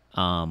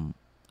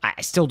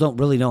 I still don't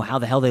really know how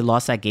the hell they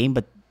lost that game,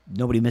 but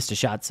nobody missed a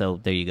shot, so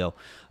there you go.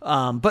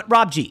 But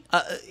Rob G,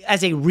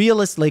 as a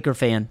realist Laker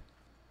fan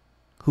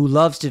who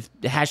loves to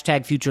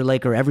hashtag future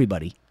Laker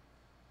everybody,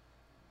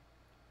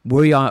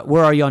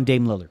 where are you on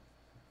Dame Lillard?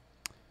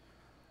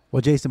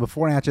 Well, Jason,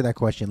 before I answer that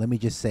question, let me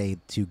just say,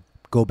 to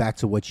go back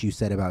to what you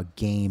said about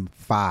Game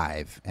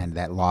 5 and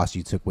that loss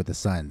you took with the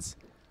Suns.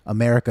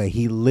 America,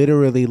 he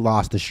literally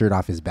lost the shirt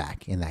off his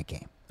back in that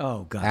game.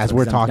 Oh, God. As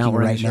we're talking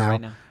right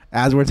now,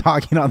 as we're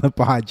talking on the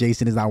pod,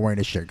 Jason is not wearing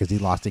a shirt because he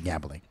lost at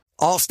gambling.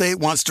 Allstate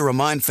wants to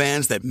remind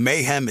fans that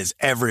mayhem is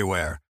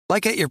everywhere,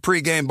 like at your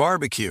pregame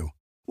barbecue.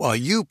 While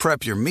you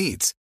prep your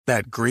meats,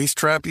 that grease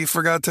trap you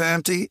forgot to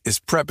empty is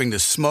prepping to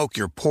smoke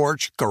your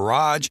porch,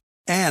 garage,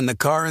 and the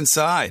car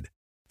inside.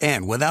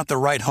 And without the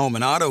right home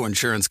and auto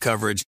insurance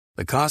coverage,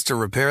 the cost to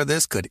repair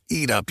this could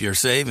eat up your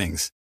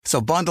savings. So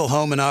bundle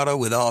home and auto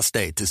with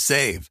Allstate to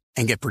save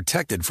and get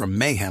protected from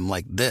mayhem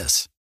like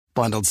this.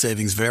 Bundled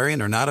savings vary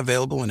and are not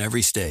available in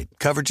every state.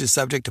 Coverage is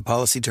subject to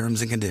policy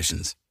terms and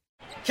conditions.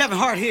 Kevin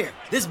Hart here.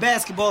 This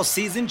basketball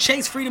season,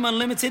 Chase Freedom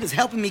Unlimited is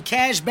helping me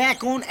cash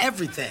back on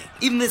everything.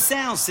 Even the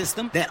sound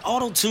system that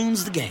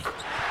auto-tunes the game.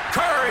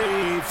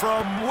 Curry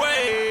from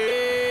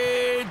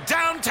way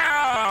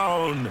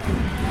downtown.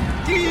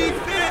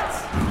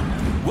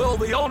 Defense! Will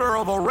the owner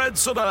of a red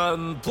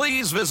sedan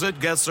please visit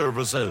guest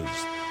services?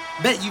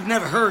 Bet you've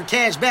never heard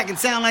cash back and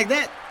sound like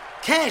that.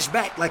 Cash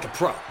back like a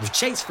pro with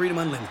Chase Freedom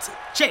Unlimited.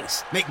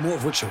 Chase, make more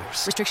of what's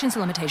yours. Restrictions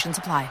and limitations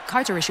apply.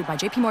 Cards are issued by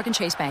JPMorgan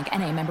Chase Bank,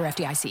 N.A., member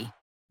FDIC.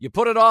 You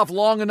put it off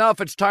long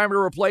enough, it's time to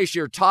replace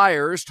your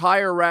tires.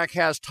 Tire Rack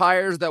has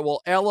tires that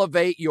will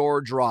elevate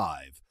your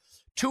drive.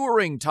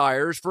 Touring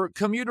tires for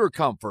commuter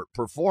comfort,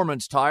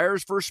 performance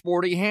tires for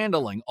sporty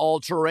handling,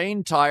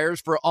 all-terrain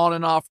tires for on-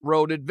 and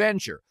off-road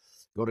adventure.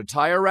 Go to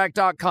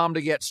TireRack.com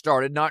to get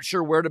started. Not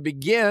sure where to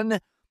begin?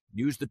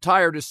 Use the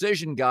Tire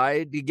Decision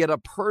Guide to get a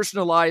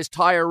personalized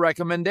tire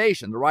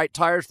recommendation, the right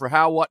tires for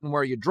how, what, and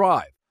where you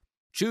drive.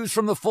 Choose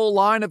from the full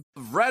line of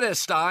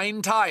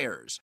Vredestein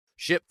tires.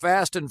 Ship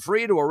fast and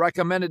free to a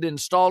recommended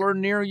installer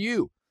near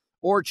you.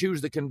 Or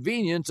choose the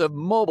convenience of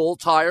mobile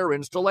tire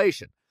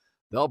installation.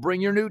 They'll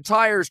bring your new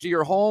tires to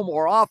your home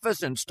or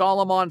office, install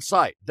them on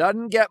site.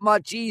 Doesn't get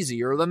much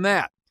easier than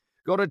that.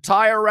 Go to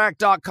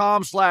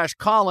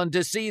TireRack.com/Colin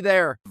to see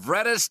their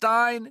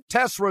Vredestein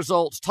test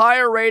results,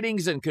 tire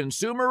ratings, and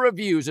consumer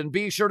reviews, and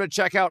be sure to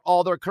check out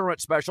all their current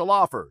special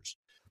offers.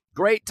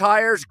 Great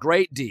tires,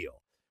 great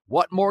deal.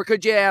 What more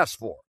could you ask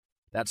for?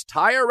 That's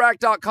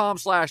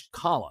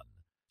TireRack.com/Colin.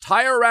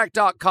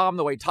 TireRack.com,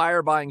 the way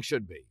tire buying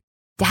should be.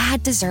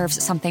 Dad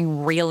deserves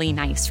something really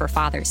nice for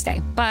Father's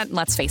Day, but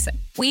let's face it,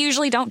 we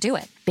usually don't do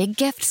it. Big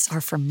gifts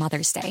are for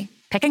Mother's Day.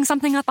 Picking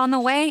something up on the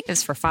way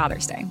is for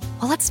Father's Day.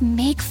 Well, let's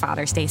make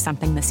Father's Day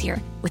something this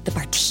year with the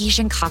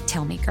Bartesian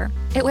Cocktail Maker.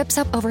 It whips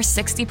up over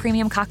 60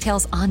 premium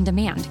cocktails on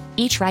demand,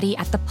 each ready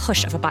at the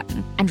push of a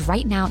button. And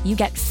right now, you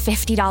get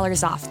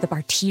 $50 off the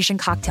Bartesian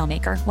Cocktail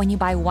Maker when you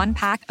buy one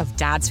pack of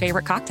Dad's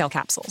favorite cocktail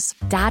capsules.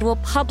 Dad will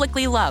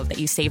publicly love that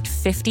you saved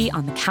 $50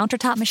 on the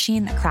countertop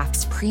machine that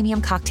crafts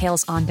premium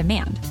cocktails on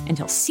demand. And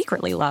he'll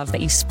secretly love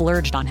that you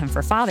splurged on him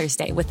for Father's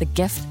Day with the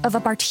gift of a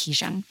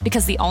Bartesian.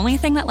 Because the only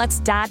thing that lets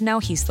Dad know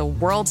he's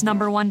the world's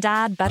 #1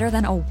 dad better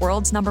than a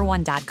world's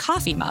 #1 dad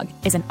coffee mug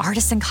is an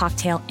artisan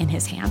cocktail in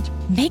his hand.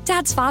 Make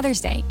Dad's Father's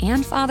Day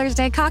and Father's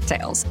Day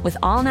cocktails with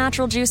all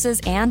natural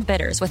juices and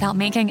bitters without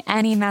making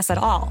any mess at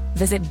all.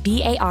 Visit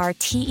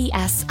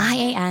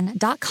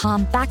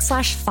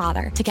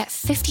BARTESIAN.com/father to get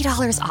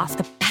 $50 off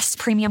the best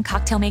premium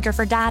cocktail maker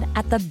for Dad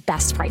at the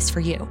best price for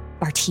you.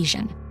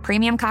 Bartesian.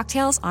 Premium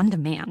cocktails on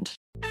demand.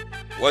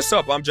 What's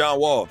up? I'm John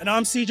Wall. And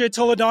I'm CJ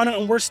Toledano,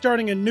 and we're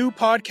starting a new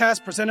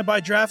podcast presented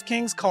by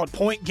DraftKings called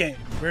Point Game.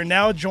 We're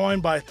now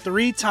joined by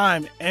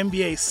 3-time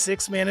NBA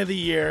Sixth Man of the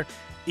Year,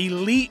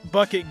 elite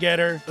bucket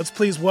getter. Let's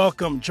please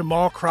welcome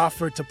Jamal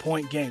Crawford to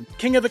Point Game.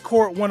 King of the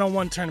Court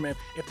one-on-one tournament.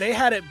 If they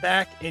had it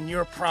back in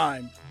your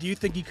prime, do you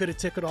think you could have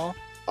took it all?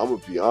 I'm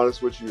going to be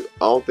honest with you.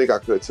 I don't think I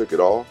could have took it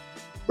all,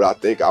 but I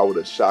think I would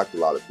have shocked a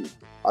lot of people.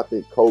 I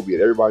think Kobe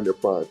and everybody in their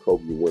prime,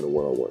 Kobe would win a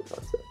one-on-one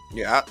contest.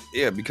 Yeah,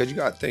 because you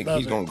got to think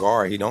he's going to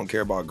guard. He don't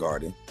care about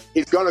guarding.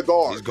 He's going to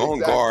guard. He's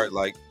going to guard.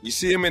 Like, you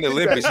see him in the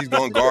Olympics, he's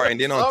going to guard.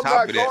 And then on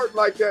top of that.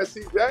 Like that,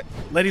 see that?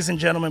 Ladies and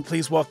gentlemen,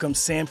 please welcome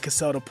Sam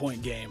Cassell to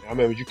Point Game. I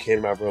remember you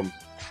came out from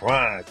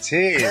crying,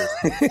 tears.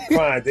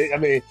 I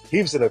mean,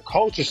 he was in a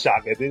culture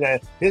shock. And then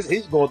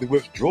he's going through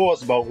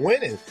withdrawals about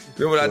winning.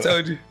 Remember what I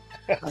told you?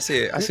 I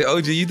said,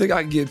 OG, you think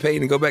I can get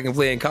paid and go back and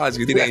play in college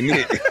because it ain't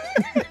it?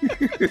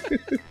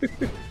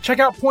 Check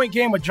out Point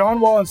Game with John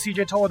Wall and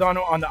CJ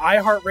Toledano on the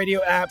iHeartRadio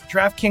app,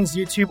 DraftKings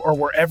YouTube, or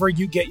wherever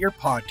you get your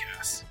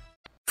podcasts.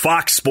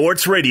 Fox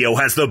Sports Radio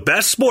has the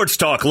best sports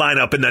talk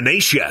lineup in the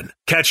nation.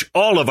 Catch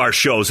all of our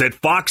shows at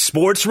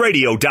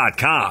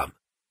foxsportsradio.com.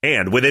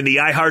 And within the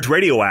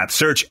iHeartRadio app,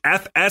 search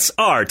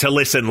FSR to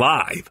listen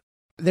live.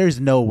 There's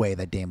no way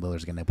that Dame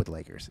Lillard's going to end up with the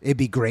Lakers. It'd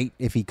be great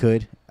if he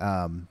could,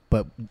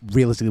 but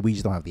realistically, we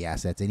just don't have the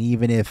assets. And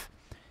even if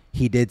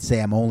he did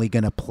say, I'm only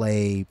going to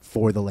play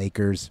for the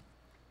Lakers,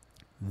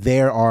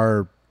 there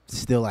are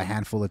still a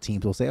handful of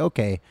teams who will say,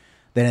 okay,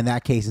 then in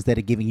that case, instead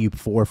of giving you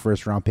 4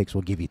 first-round picks,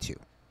 we'll give you 2.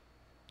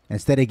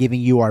 Instead of giving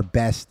you our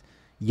best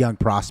young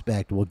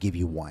prospect, we'll give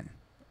you 1.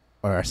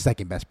 Or our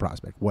second-best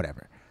prospect,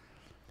 whatever.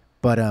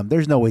 But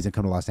there's no ways to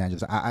come to Los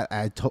Angeles.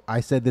 I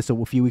said this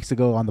a few weeks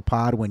ago on the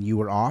pod when you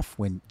were off,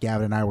 when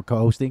Gavin and I were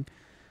co-hosting.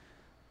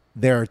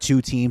 There are 2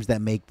 teams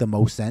that make the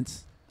most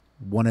sense.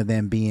 One of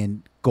them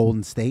being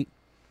Golden State.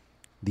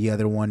 The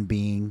other one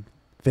being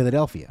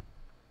Philadelphia.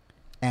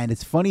 And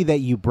it's funny that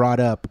you brought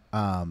up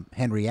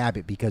Henry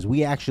Abbott because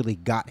we actually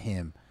got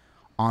him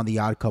on The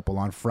Odd Couple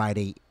on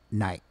Friday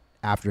night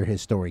after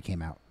his story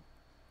came out.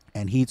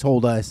 And he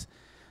told us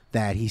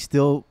that he's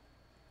still,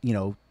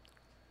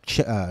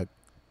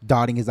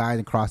 dotting his I's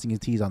and crossing his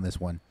T's on this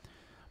one.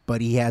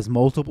 But he has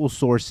multiple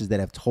sources that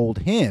have told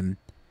him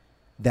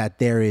that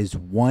there is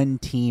one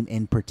team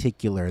in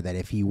particular that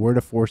if he were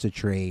to force a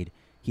trade,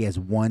 he has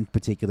one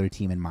particular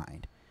team in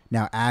mind.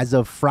 Now, as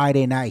of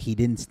Friday night, he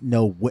didn't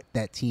know what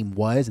that team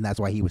was, and that's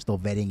why he was still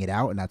vetting it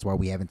out, and that's why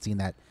we haven't seen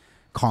that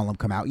column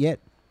come out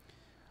yet.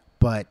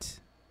 But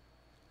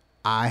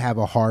I have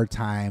a hard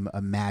time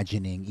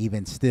imagining,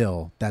 even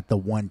still, that the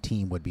one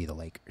team would be the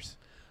Lakers.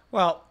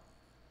 Well,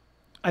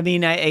 I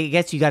mean, I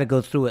guess you got to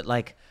go through it.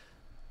 Like,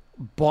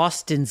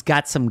 Boston's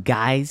got some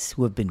guys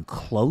who have been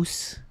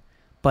close,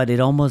 but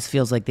it almost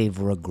feels like they've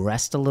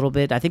regressed a little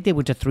bit. I think they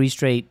went to 3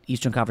 straight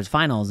Eastern Conference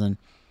Finals, and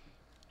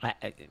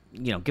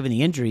given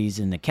the injuries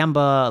and the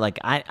Kemba,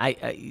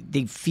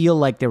 they feel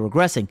like they're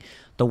regressing.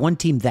 The one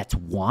team that's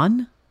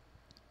won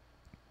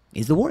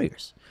is the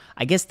Warriors.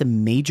 I guess the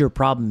major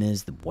problem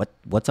is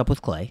what's up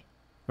with Clay,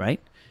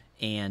 right?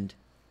 And,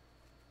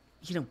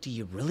 do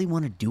you really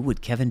want to do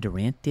what Kevin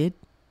Durant did?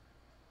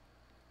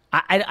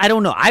 I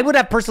don't know. I would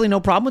have personally no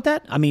problem with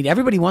that. I mean,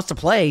 everybody wants to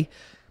play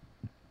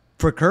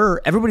for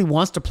Kerr. Everybody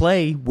wants to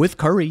play with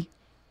Curry.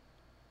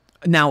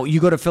 Now, you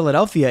go to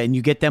Philadelphia and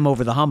you get them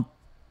over the hump.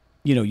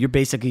 You're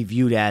basically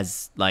viewed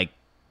as like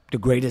the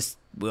greatest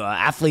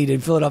athlete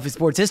in Philadelphia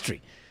sports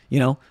history.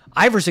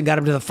 Iverson got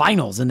him to the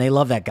finals, and they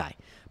love that guy.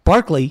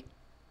 Barkley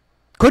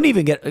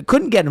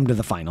couldn't get him to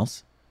the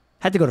finals.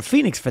 Had to go to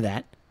Phoenix for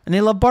that, and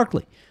they love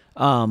Barkley.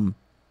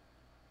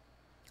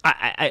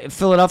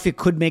 Philadelphia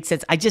could make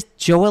sense.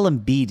 Joel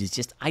Embiid is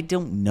just, I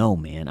don't know,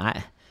 man.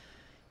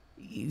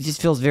 It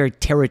just feels very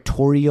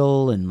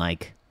territorial and I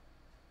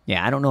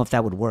don't know if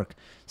that would work.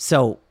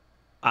 So.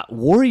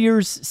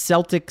 Warriors,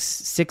 Celtics,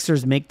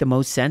 Sixers make the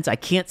most sense. I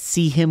can't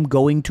see him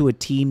going to a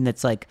team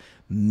that's like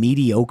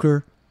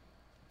mediocre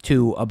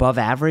to above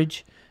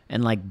average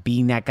and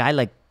being that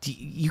guy.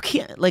 You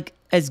can't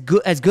as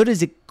good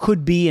as it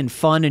could be and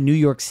fun in New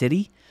York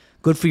City.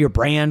 Good for your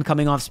brand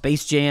coming off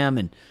Space Jam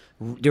and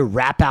your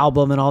rap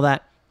album and all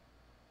that.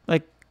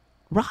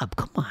 Rob,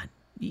 come on,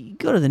 you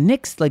go to the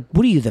Knicks. What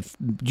are you?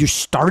 You're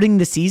starting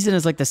the season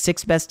as the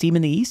 6th best team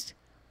in the East.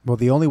 Well,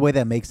 the only way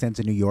that makes sense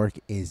in New York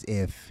is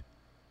if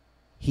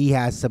he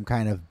has some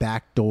kind of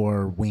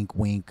backdoor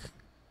wink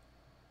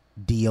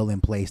deal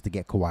in place to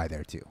get Kawhi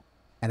there too.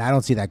 And I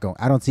don't see that going.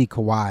 I don't see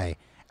Kawhi,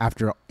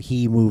 after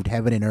he moved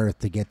heaven and earth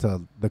to get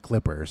to the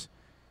Clippers,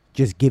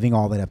 just giving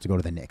all that up to go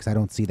to the Knicks. I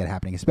don't see that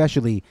happening,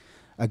 especially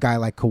a guy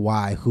like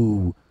Kawhi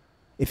who,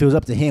 if it was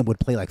up to him, would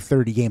play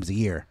 30 games a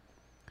year.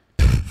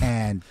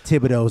 And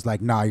Thibodeau's like,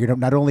 nah, you're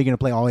not only going to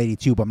play all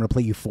 82, but I'm going to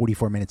play you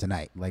 44 minutes a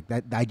night.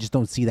 That, I just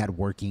don't see that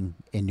working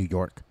in New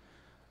York.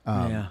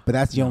 But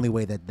that's the only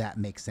way that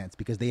makes sense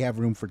because they have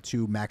room for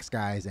 2 max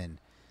guys.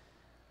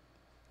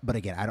 But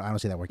again, I don't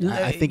see that working.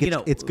 I think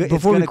it's good.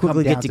 Before we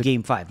quickly get to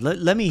Game 5,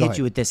 let me hit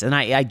you with this. And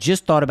I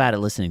just thought about it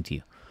listening to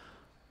you.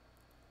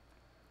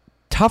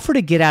 Tougher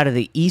to get out of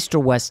the East or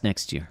West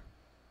next year?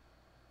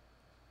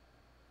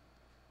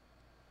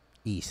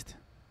 East.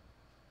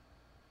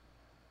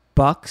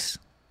 Bucks,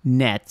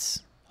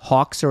 Nets,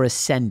 Hawks are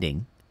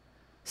ascending.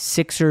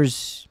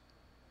 Sixers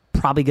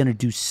probably going to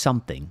do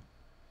something.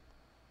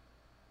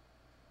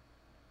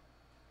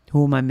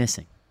 Who am I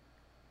missing?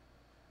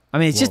 I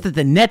mean, it's just that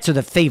the Nets are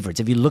the favorites.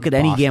 If you look at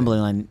any gambling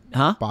line,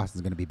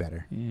 Boston's going to be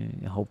better.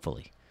 Yeah,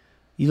 hopefully.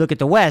 You look at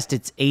the West,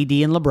 it's AD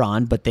and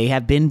LeBron, but they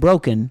have been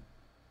broken.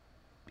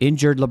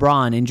 Injured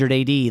LeBron, injured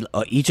AD,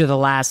 each of the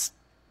last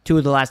 2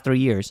 of the last 3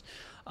 years.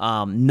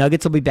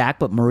 Nuggets will be back,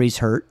 but Murray's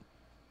hurt.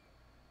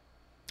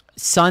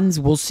 Suns,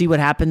 we'll see what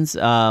happens.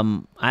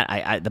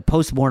 The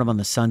postmortem on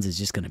the Suns is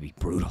just going to be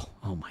brutal.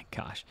 Oh, my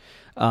gosh.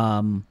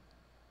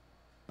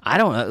 I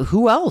don't know.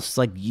 Who else?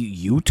 Like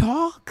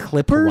Utah?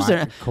 Clippers?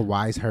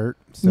 Kawhi's hurt.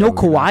 So no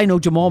Kawhi, no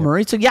Jamal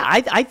Murray. So, yeah,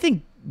 I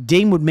think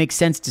Dame would make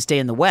sense to stay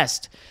in the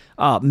West.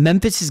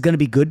 Memphis is going to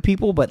be good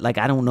people, but like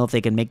I don't know if they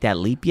can make that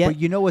leap yet. But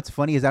you know what's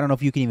funny is I don't know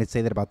if you can even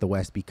say that about the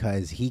West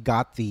because he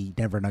got the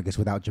Denver Nuggets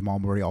without Jamal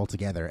Murray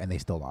altogether, and they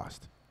still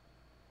lost.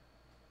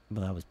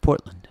 Well, that was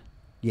Portland.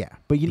 Yeah,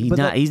 but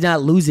he's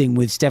not losing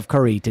with Steph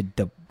Curry to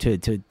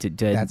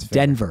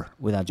Denver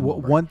without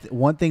Jamal Murray.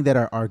 One thing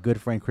that our good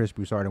friend Chris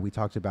Broussard, and we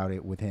talked about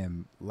it with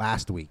him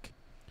last week.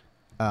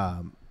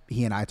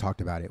 He and I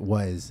talked about it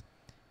was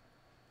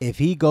if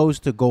he goes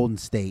to Golden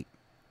State.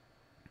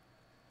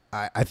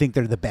 I think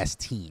they're the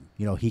best team,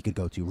 he could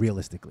go to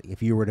realistically.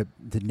 If you were to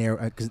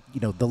narrow, because,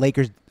 the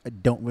Lakers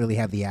don't really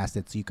have the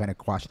assets, so you kind of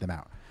quash them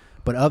out.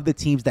 But of the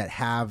teams that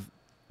have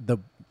the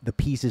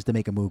pieces to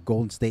make a move,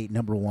 Golden State,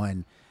 number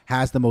 1,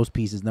 has the most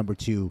pieces, number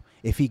 2.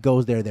 If he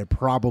goes there, they're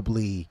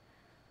probably,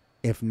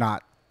 if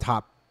not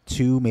top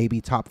 2,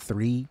 maybe top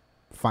 3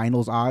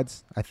 finals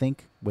odds, I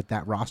think, with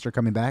that roster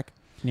coming back.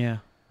 Yeah.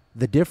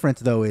 The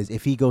difference, though, is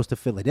if he goes to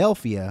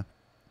Philadelphia,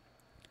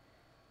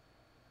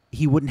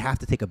 he wouldn't have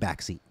to take a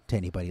backseat to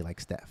anybody like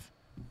Steph.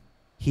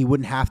 He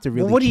wouldn't have to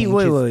really.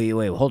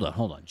 Wait, hold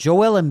on.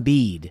 Joel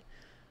Embiid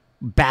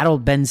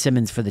battled Ben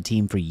Simmons for the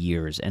team for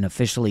years, and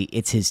officially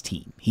it's his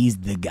team. He's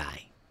the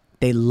guy.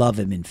 They love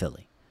him in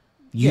Philly.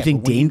 You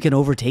think Dame can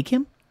overtake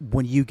him?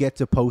 When you get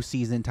to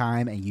postseason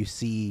time and you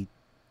see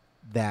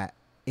that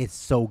it's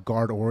so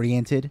guard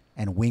oriented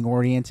and wing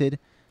oriented,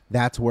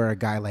 that's where a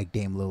guy like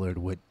Dame Lillard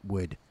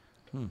would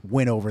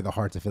win over the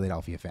hearts of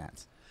Philadelphia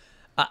fans.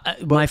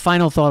 My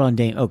final thought on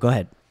Dame. Oh, go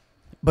ahead.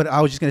 But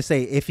I was just going to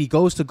say, if he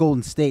goes to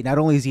Golden State, not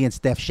only is he in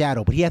Steph's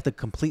shadow, but he has to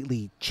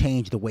completely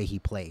change the way he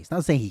plays.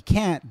 Not saying he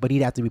can't, but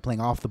he'd have to be playing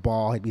off the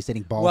ball. He'd be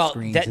setting ball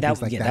screens and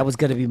things like that. That was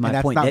going to be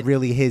my point. That's not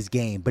really his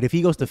game. But if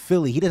he goes to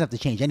Philly, he doesn't have to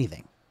change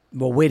anything.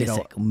 Well, wait a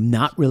sec.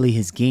 Not really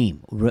his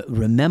game.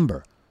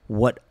 Remember,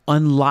 what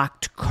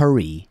unlocked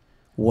Curry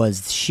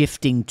was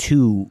shifting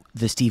to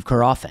the Steve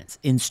Kerr offense,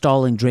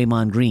 installing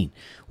Draymond Green.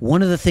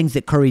 One of the things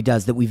that Curry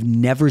does that we've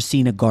never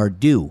seen a guard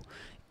do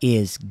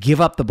is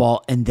give up the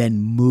ball and then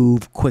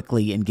move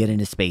quickly and get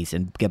into space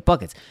and get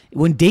buckets.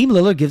 When Dame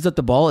Lillard gives up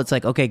the ball, it's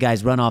like, okay,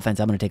 guys, run offense.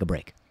 I'm going to take a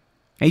break.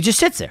 And he just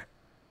sits there.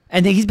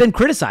 And he's been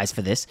criticized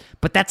for this,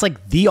 but that's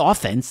like the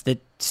offense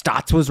that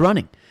Stotts was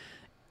running.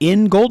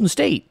 In Golden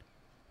State,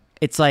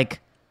 it's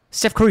like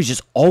Steph Curry's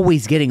just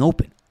always getting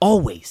open.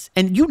 Always.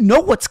 And you know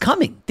what's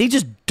coming. They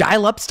just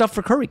dial up stuff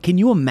for Curry. Can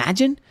you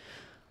imagine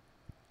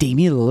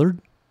Damian Lillard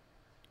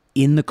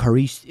in the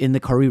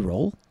Curry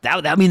role?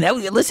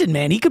 Listen,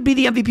 man, he could be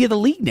the MVP of the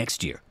league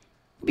next year.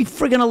 He'd be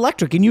friggin'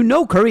 electric. And you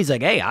know Curry's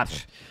like, hey, I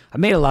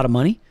made a lot of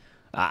money.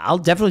 I'll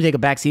definitely take a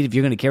backseat if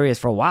you're going to carry us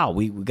for a while.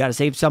 We got to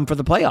save some for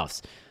the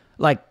playoffs.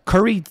 Like,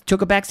 Curry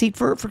took a backseat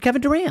for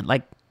Kevin Durant.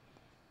 Like,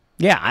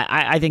 yeah,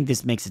 I think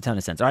this makes a ton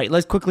of sense. All right,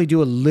 let's quickly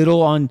do a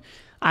little on...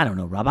 I don't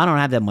know, Rob. I don't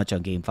have that much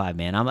on Game 5,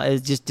 man.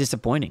 It's just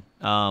disappointing.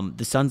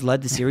 The Suns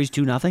led the series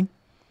 2-0.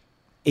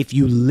 If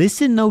you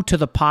listen, though, to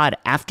the pod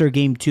after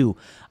Game 2,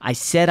 I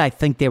said I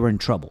think they were in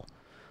trouble.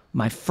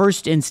 My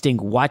first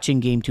instinct watching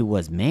Game 2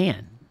 was,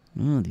 man,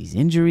 these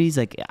injuries,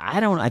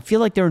 I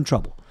feel like they're in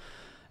trouble.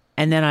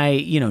 And then I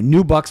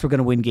knew Bucks were going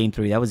to win Game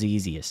 3. That was the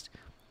easiest.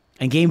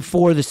 And Game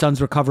 4, the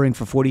Suns were covering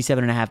for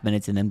 47.5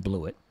 minutes and then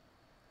blew it.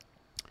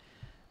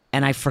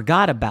 And I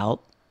forgot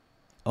about,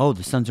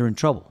 the Suns are in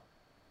trouble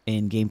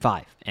in Game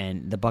 5,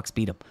 and the Bucks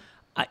beat them.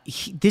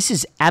 This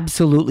is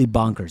absolutely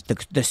bonkers.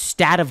 The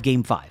stat of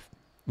Game 5,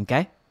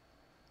 okay?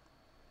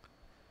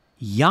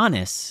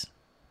 Giannis,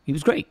 he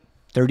was great.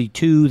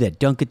 32, that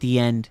dunk at the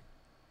end.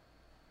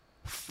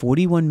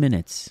 41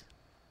 minutes,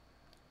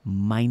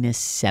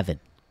 -7.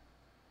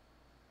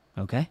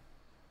 Okay?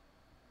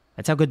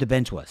 That's how good the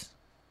bench was.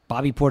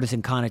 Bobby Portis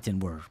and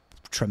Connaughton were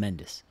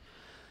tremendous.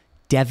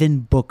 Devin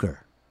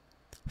Booker,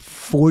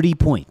 40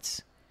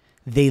 points.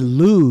 They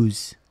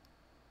lose...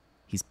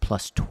 He's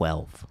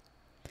 +12.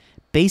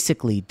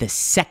 Basically, the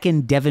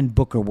second Devin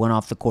Booker went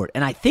off the court,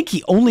 and I think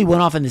he only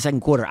went off in the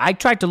second quarter. I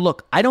tried to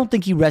look. I don't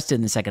think he rested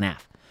in the second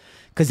half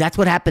because that's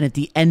what happened at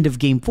the end of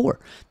Game 4.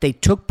 They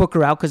took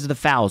Booker out because of the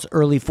fouls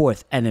early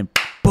fourth, and then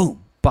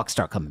boom, Bucks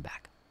start coming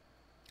back.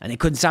 And they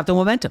couldn't stop the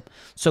momentum.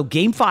 So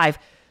Game 5,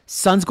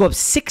 Suns go up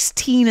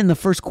 16 in the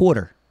first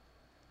quarter.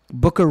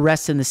 Booker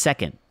rests in the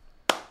second.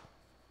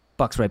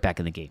 Bucks right back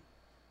in the game.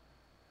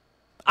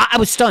 I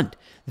was stunned.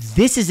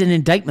 This is an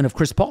indictment of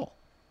Chris Paul.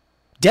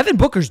 Devin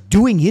Booker's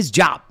doing his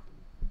job.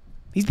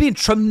 He's being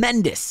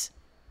tremendous.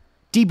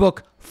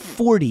 D-Book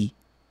 40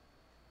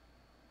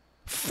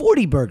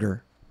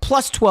 burger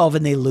plus 12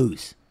 and they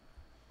lose.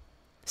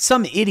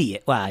 Some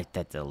idiot, well,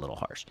 that's a little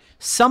harsh.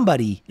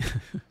 Somebody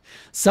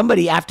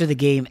after the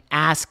game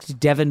asked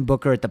Devin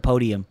Booker at the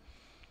podium,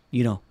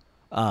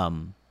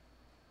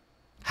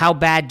 how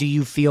bad do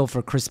you feel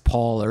for Chris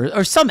Paul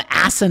or some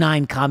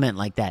asinine comment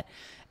like that.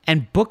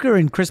 And Booker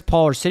and Chris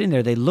Paul are sitting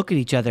there. They look at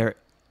each other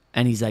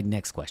and he's like,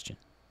 next question.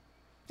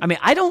 I mean,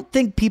 I don't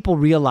think people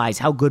realize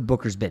how good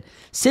Booker's been.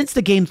 Since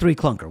the Game 3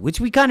 clunker, which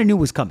we kind of knew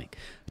was coming,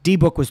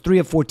 D-Book was 3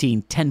 of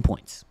 14, 10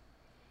 points.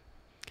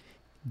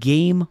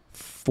 Game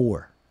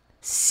 4,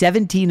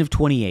 17 of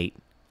 28,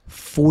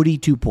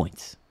 42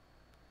 points.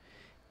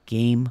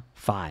 Game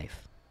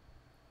 5,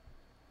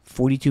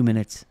 42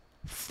 minutes,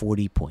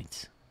 40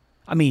 points.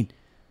 I mean,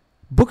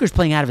 Booker's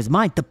playing out of his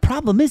mind. The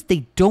problem is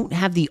they don't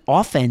have the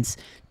offense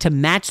to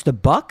match the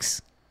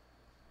Bucks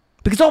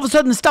because all of a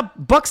sudden the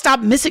Bucks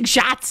stop missing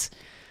shots.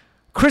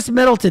 Chris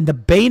Middleton, the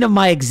bane of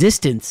my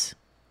existence.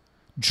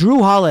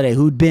 Drew Holiday,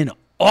 who'd been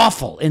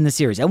awful in the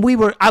series. And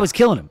I was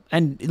killing him.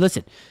 And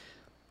listen,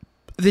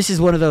 this is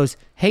one of those,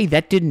 hey,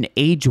 that didn't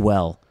age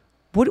well.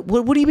 What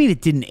do you mean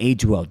it didn't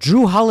age well?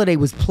 Drew Holiday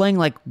was playing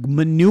like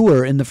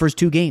manure in the first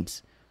 2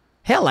 games.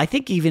 Hell, I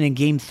think even in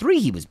Game 3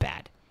 he was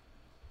bad.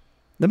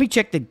 Let me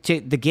check the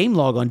game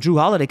log on Drew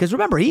Holiday, because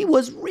remember, he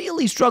was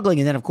really struggling.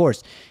 And then, of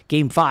course,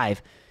 Game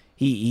 5,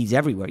 he's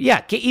everywhere.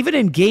 Yeah, even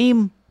in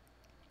Game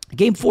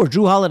 4,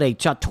 Drew Holiday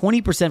shot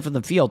 20% from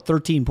the field,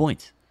 13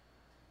 points.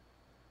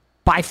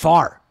 By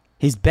far,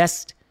 his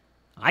best,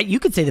 you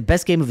could say the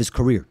best game of his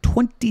career.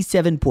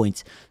 27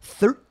 points,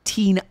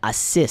 13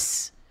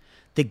 assists.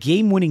 The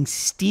game-winning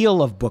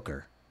steal of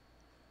Booker.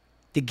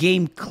 The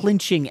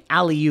game-clinching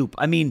alley-oop.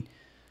 I mean,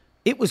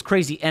 it was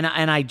crazy. And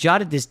I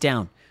jotted this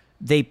down.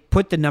 They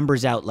put the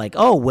numbers out like,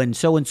 oh, when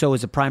so-and-so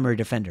is a primary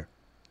defender.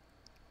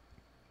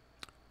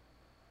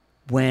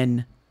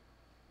 When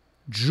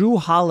Drew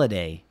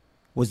Holiday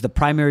was the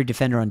primary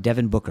defender on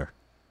Devin Booker,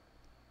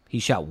 he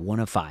shot 1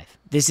 of 5.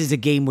 This is a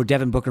game where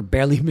Devin Booker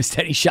barely missed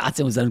any shots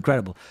and was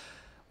incredible.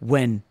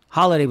 When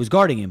Holiday was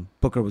guarding him,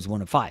 Booker was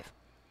 1 of 5.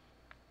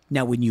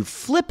 Now, when you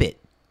flip it,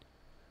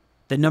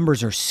 the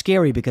numbers are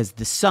scary because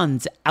the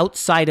Suns,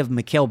 outside of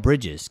Mikal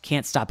Bridges,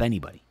 can't stop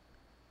anybody.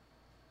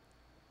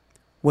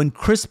 When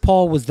Chris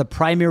Paul was the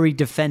primary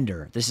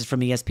defender, this is from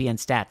ESPN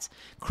Stats,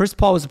 Chris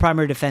Paul was the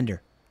primary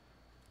defender,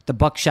 the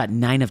Bucks shot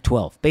 9 of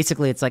 12.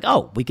 Basically, it's like,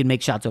 oh, we can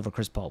make shots over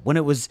Chris Paul. When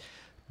it was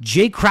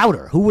Jay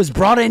Crowder, who was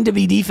brought in to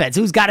be defense,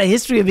 who's got a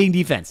history of being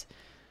defense,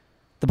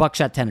 the Bucks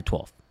shot 10 of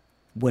 12.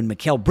 When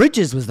Mikal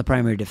Bridges was the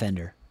primary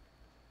defender,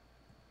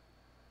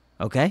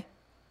 okay,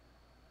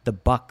 the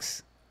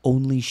Bucks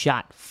only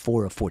shot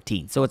 4 of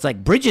 14. So it's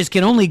like Bridges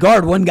can only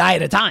guard one guy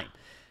at a time.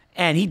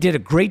 And he did a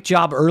great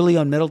job early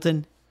on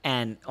Middleton.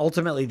 And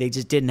ultimately, they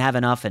just didn't have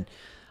enough. And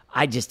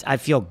I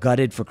feel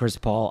gutted for Chris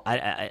Paul.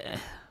 I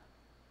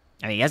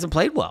mean, he hasn't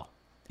played well.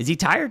 Is he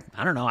tired?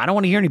 I don't know. I don't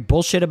want to hear any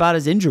bullshit about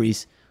his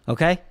injuries.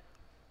 Okay,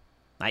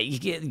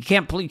 you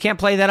can't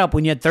play that up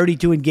when you had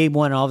 32 in Game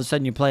 1 and all of a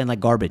sudden you're playing like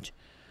garbage.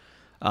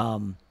 I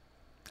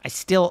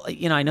still,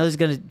 I know this is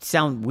gonna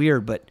sound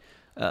weird, but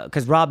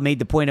because Rob made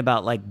the point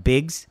about like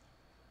bigs,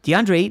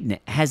 DeAndre Ayton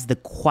has the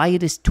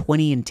quietest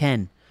 20 and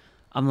 10.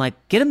 I'm like,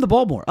 get him the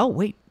ball more. Oh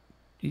wait.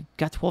 He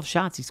got 12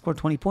 shots. He scored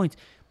 20 points.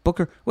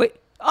 Booker, wait.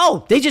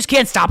 Oh, they just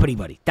can't stop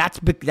anybody. That's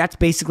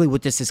basically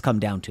what this has come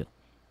down to.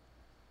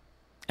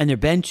 And their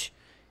bench,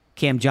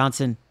 Cam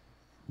Johnson,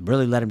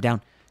 really let him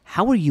down.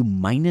 How are you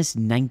minus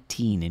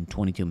 19 in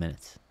 22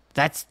 minutes?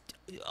 That's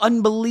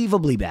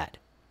unbelievably bad.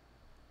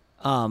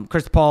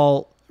 Chris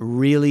Paul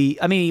really,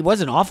 I mean, he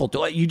wasn't awful.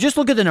 You just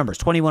look at the numbers,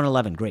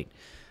 21-11, great.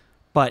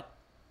 But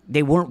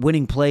they weren't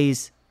winning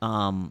plays.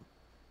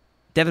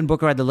 Devin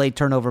Booker had the late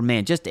turnover.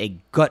 Man, just a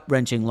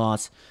gut-wrenching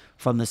loss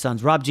from the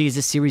Suns. Rob G, is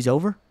this series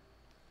over?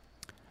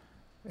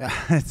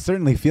 It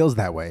certainly feels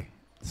that way.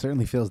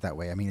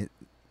 I mean,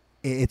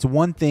 it's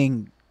one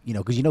thing,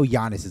 because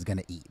Giannis is going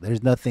to eat.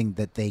 There's nothing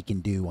that they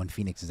can do on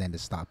Phoenix's end to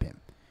stop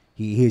him.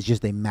 He is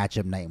just a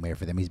matchup nightmare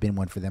for them. He's been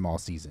one for them all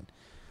season.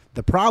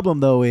 The problem,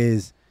 though,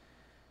 is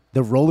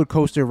the roller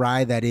coaster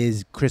ride that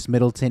is Chris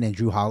Middleton and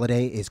Drew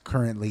Holiday is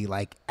currently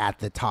like at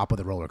the top of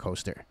the roller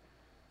coaster.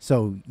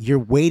 So you're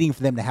waiting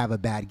for them to have a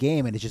bad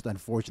game, and it's just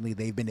unfortunately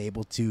they've been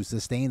able to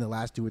sustain the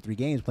last 2 or 3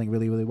 games playing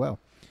really, really well.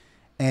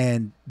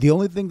 And the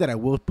only thing that I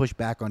will push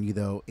back on you,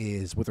 though,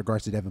 is with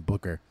regards to Devin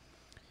Booker.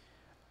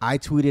 I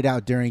tweeted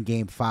out during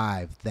Game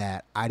 5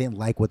 that I didn't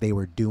like what they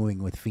were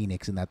doing with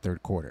Phoenix in that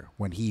third quarter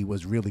when he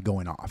was really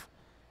going off.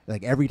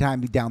 Like every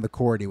time he down the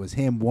court, it was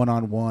him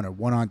 1-on-1 or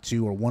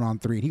 1-on-2 or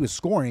 1-on-3. And he was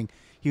scoring.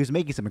 He was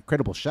making some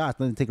incredible shots.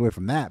 Nothing to take away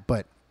from that,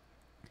 but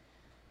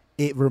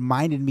it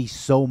reminded me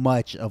so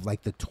much of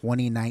like the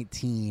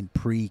 2019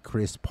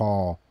 pre-Chris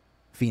Paul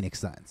Phoenix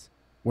Suns,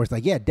 where it's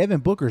like, yeah,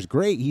 Devin Booker's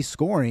great. He's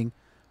scoring,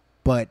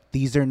 but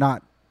these are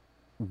not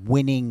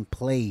winning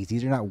plays.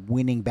 These are not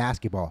winning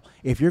basketball.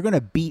 If you're going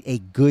to beat a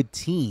good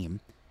team,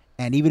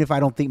 and even if I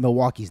don't think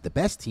Milwaukee's the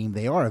best team,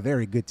 they are a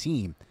very good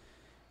team,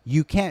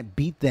 you can't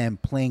beat them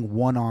playing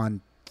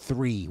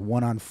 1-on-3,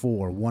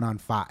 1-on-4,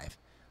 1-on-5.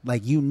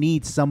 Like, you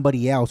need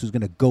somebody else who's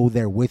going to go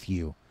there with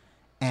you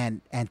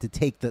and to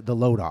take the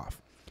load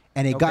off.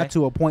 And it got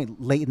to a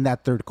point late in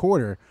that third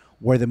quarter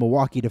where the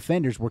Milwaukee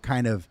defenders were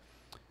kind of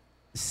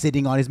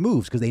sitting on his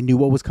moves because they knew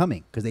what was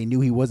coming, because they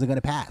knew he wasn't going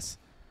to pass.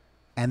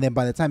 And then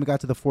by the time it got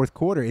to the fourth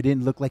quarter, it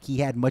didn't look like he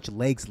had much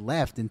legs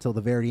left until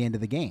the very end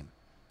of the game.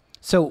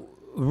 So,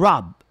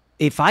 Rob,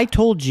 if I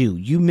told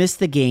you missed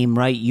the game,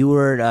 right? You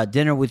were at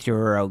dinner with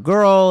your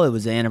girl. It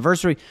was the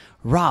anniversary.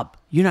 Rob,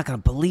 you're not going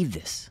to believe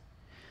this.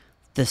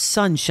 The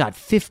Suns shot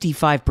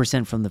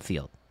 55% from the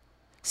field.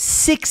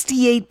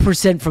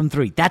 68% from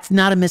three. That's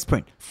not a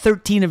misprint.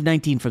 13 of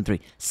 19 from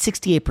three.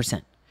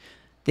 68%.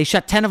 They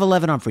shot 10 of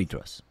 11 on free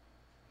throws.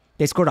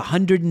 They scored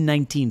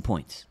 119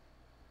 points.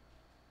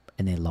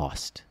 And they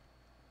lost.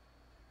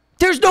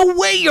 There's no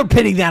way you're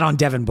pinning that on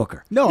Devin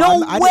Booker. No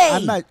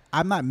way.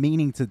 I'm not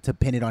meaning to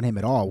pin it on him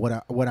at all.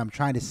 What I'm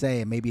trying to say,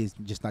 and maybe it's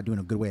just not doing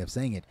a good way of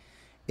saying it,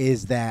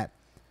 is that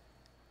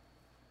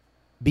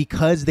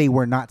because they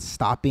were not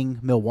stopping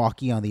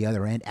Milwaukee on the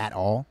other end at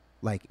all,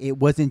 like, it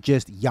wasn't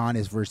just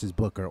Giannis versus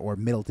Booker or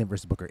Middleton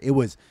versus Booker. It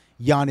was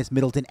Giannis,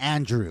 Middleton,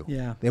 and Drew.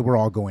 Yeah. They were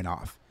all going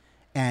off.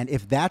 And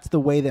if that's the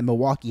way that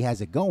Milwaukee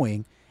has it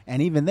going,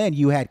 and even then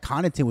you had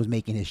Connaughton was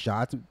making his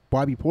shots,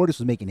 Bobby Portis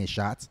was making his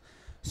shots.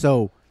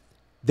 So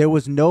there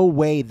was no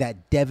way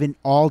that Devin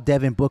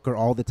Booker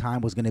all the time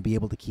was going to be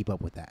able to keep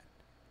up with that.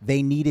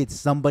 They needed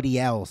somebody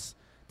else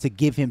to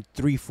give him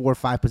 3, 4,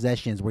 5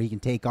 possessions where he can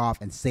take off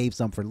and save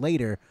some for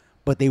later,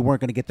 but they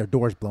weren't going to get their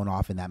doors blown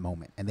off in that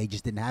moment, and they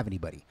just didn't have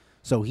anybody.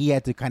 So he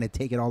had to kind of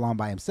take it all on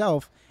by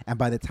himself, and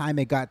by the time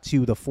it got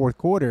to the fourth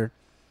quarter,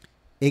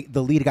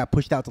 the lead got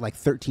pushed out to like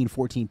 13,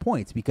 14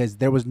 points because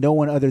there was no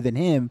one other than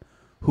him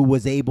who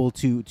was able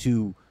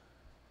to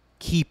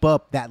keep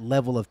up that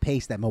level of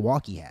pace that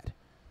Milwaukee had.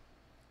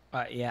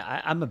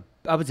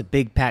 I was a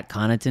big Pat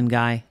Connaughton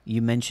guy.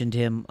 You mentioned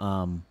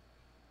him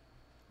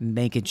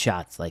making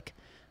shots. Like,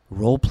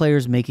 role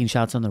players making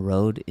shots on the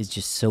road is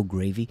just so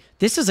gravy.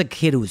 This is a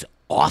kid who was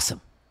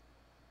awesome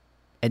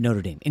at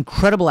Notre Dame.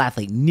 Incredible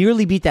athlete.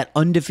 Nearly beat that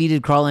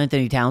undefeated Karl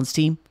Anthony Towns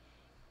team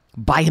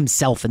by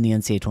himself in the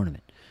NCAA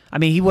tournament. I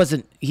mean,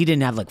 he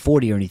didn't have like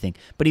 40 or anything,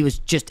 but he was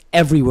just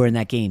everywhere in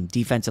that game,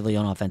 defensively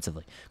and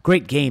offensively.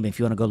 Great game if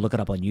you want to go look it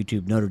up on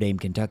YouTube, Notre Dame,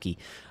 Kentucky.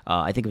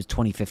 I think it was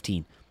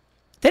 2015.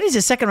 Then he's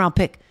a second-round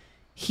pick.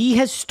 He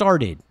has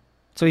started,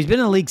 so he's been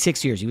in the league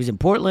 6 years. He was in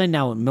Portland,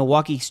 now in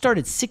Milwaukee. He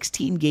started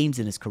 16 games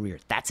in his career.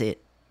 That's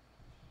it.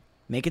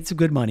 Making some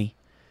good money,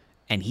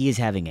 and he is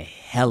having a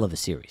hell of a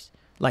series.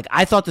 Like,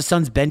 I thought the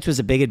Suns' bench was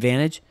a big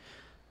advantage.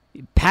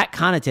 Pat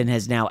Connaughton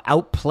has now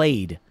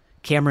outplayed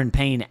Cameron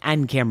Payne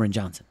and Cameron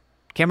Johnson.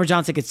 Cameron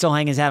Johnson could still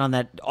hang his hat on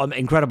that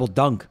incredible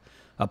dunk,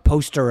 a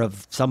poster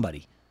of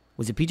somebody.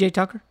 Was it P.J.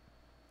 Tucker?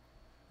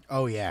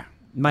 Oh, yeah.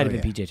 Might have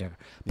been P.J. Tucker.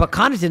 But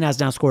Connaughton has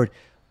now scored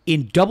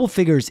in double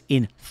figures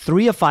in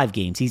 3 of 5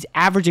 games. He's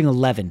averaging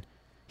 11.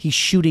 He's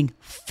shooting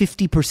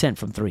 50%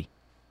 from 3.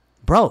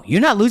 Bro, you're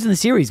not losing the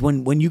series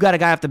when you got a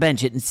guy off the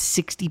bench hitting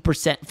 60%,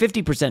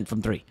 50%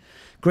 from 3.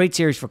 Great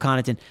series for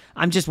Connaughton.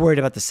 I'm just worried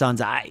about the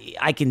Suns.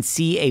 I can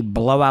see a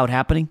blowout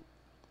happening.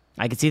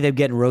 I can see them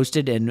getting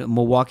roasted, and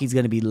Milwaukee's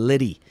going to be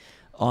litty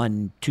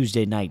on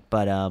Tuesday night.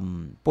 But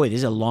boy, this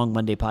is a long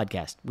Monday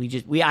podcast.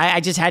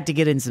 I just had to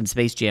get in some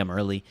Space Jam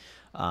early.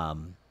 So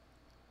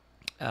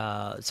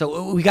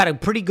we got a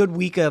pretty good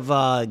week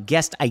of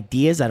guest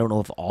ideas. I don't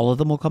know if all of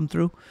them will come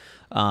through.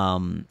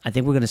 I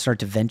think we're going to start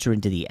to venture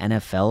into the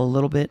NFL a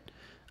little bit.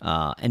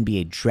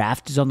 NBA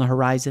draft is on the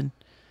horizon,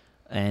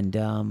 and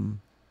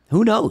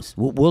who knows?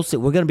 We'll see.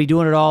 We're going to be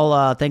doing it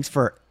all. Thanks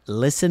for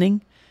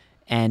listening.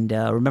 And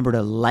remember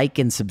to like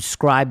and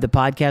subscribe the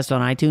podcast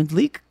on iTunes.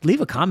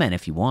 Leave a comment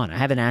if you want. I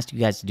haven't asked you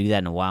guys to do that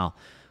in a while,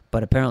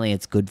 but apparently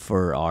it's good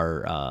for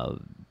our,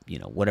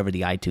 whatever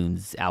the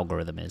iTunes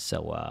algorithm is.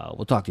 So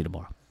we'll talk to you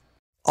tomorrow.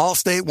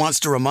 Allstate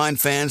wants to remind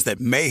fans that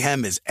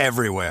mayhem is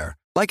everywhere,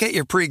 like at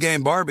your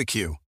pregame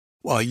barbecue.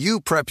 While you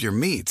prep your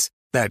meats,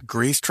 that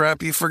grease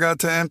trap you forgot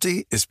to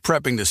empty is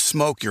prepping to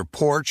smoke your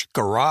porch,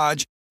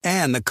 garage,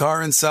 and the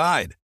car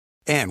inside.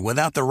 And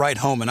without the right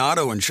home and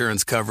auto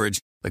insurance coverage,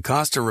 the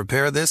cost to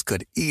repair this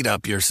could eat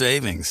up your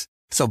savings.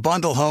 So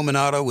bundle home and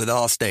auto with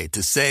Allstate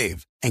to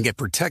save and get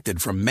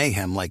protected from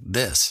mayhem like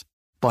this.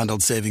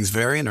 Bundled savings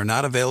vary and are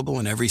not available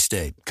in every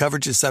state.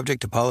 Coverage is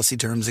subject to policy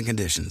terms and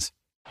conditions.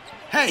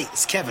 Hey,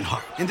 it's Kevin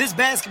Hart. In this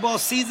basketball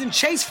season,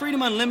 Chase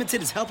Freedom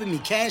Unlimited is helping me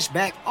cash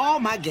back all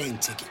my game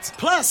tickets.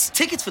 Plus,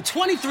 tickets for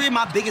 23 of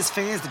my biggest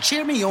fans to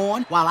cheer me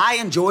on while I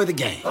enjoy the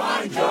game.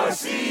 Find your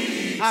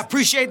seats. I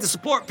appreciate the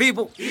support,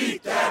 people.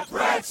 Eat that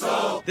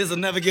pretzel. This'll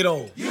never get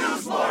old.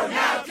 Use more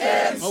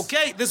napkins.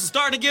 Okay, this is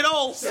starting to get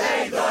old.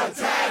 Say the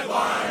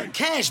tagline.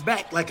 Cash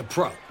back like a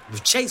pro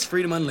with Chase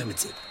Freedom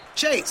Unlimited.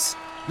 Chase,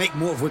 make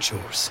more of what's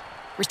yours.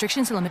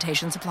 Restrictions and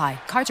limitations apply.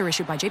 Cards are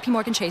issued by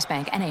JPMorgan Chase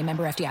Bank, N.A.,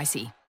 member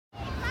FDIC.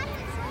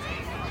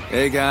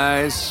 Hey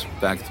guys,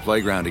 back at the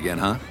playground again,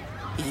 huh?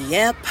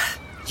 Yep.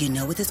 You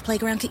know what this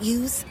playground could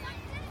use?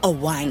 A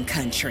wine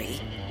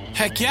country.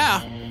 Heck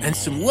yeah, and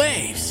some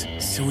waves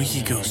so we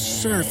could go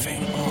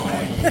surfing.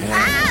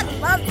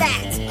 Love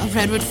that. A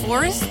redwood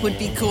forest would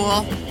be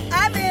cool.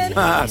 I'm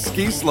in.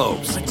 Ski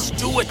slopes. Let's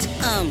do it.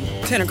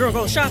 Can a girl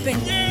go shopping?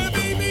 Yeah,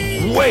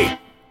 baby. Wait.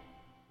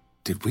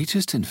 Did we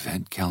just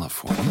invent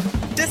California?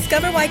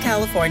 Discover why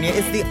California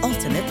is the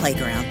ultimate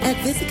playground at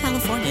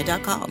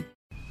visitcalifornia.com.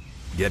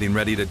 Getting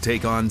ready to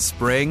take on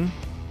spring?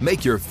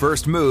 Make your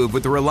first move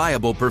with the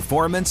reliable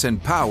performance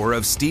and power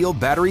of Steel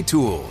battery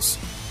tools.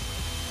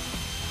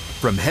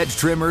 From hedge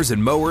trimmers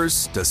and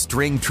mowers to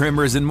string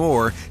trimmers and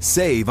more,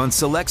 save on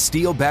select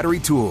Steel battery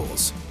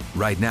tools.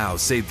 Right now,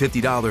 save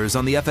 $50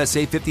 on the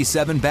FSA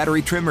 57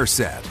 battery trimmer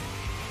set.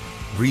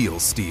 Real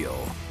Steel.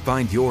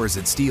 Find yours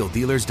at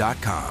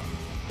SteelDealers.com.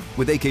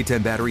 With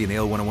AK-10 battery and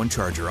AL101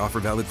 charger, offer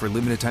valid for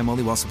limited time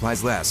only while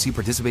supplies last. See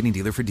participating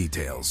dealer for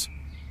details.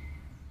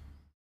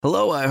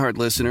 Hello, iHeart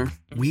listener.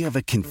 We have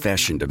a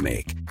confession to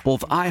make.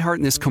 Both iHeart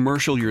and this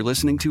commercial you're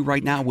listening to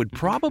right now would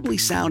probably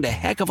sound a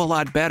heck of a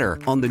lot better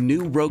on the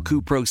new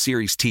Roku Pro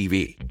Series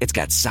TV. It's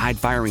got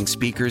side-firing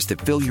speakers that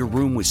fill your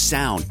room with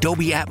sound,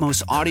 Dolby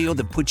Atmos audio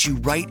that puts you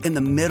right in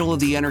the middle of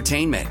the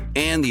entertainment,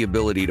 and the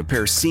ability to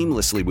pair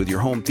seamlessly with your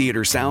home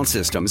theater sound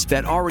systems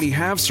that already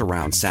have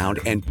surround sound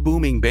and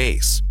booming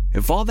bass.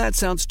 If all that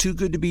sounds too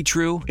good to be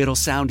true, it'll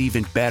sound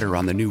even better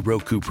on the new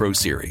Roku Pro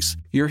Series.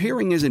 Your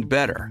hearing isn't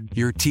better,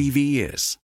 your TV is.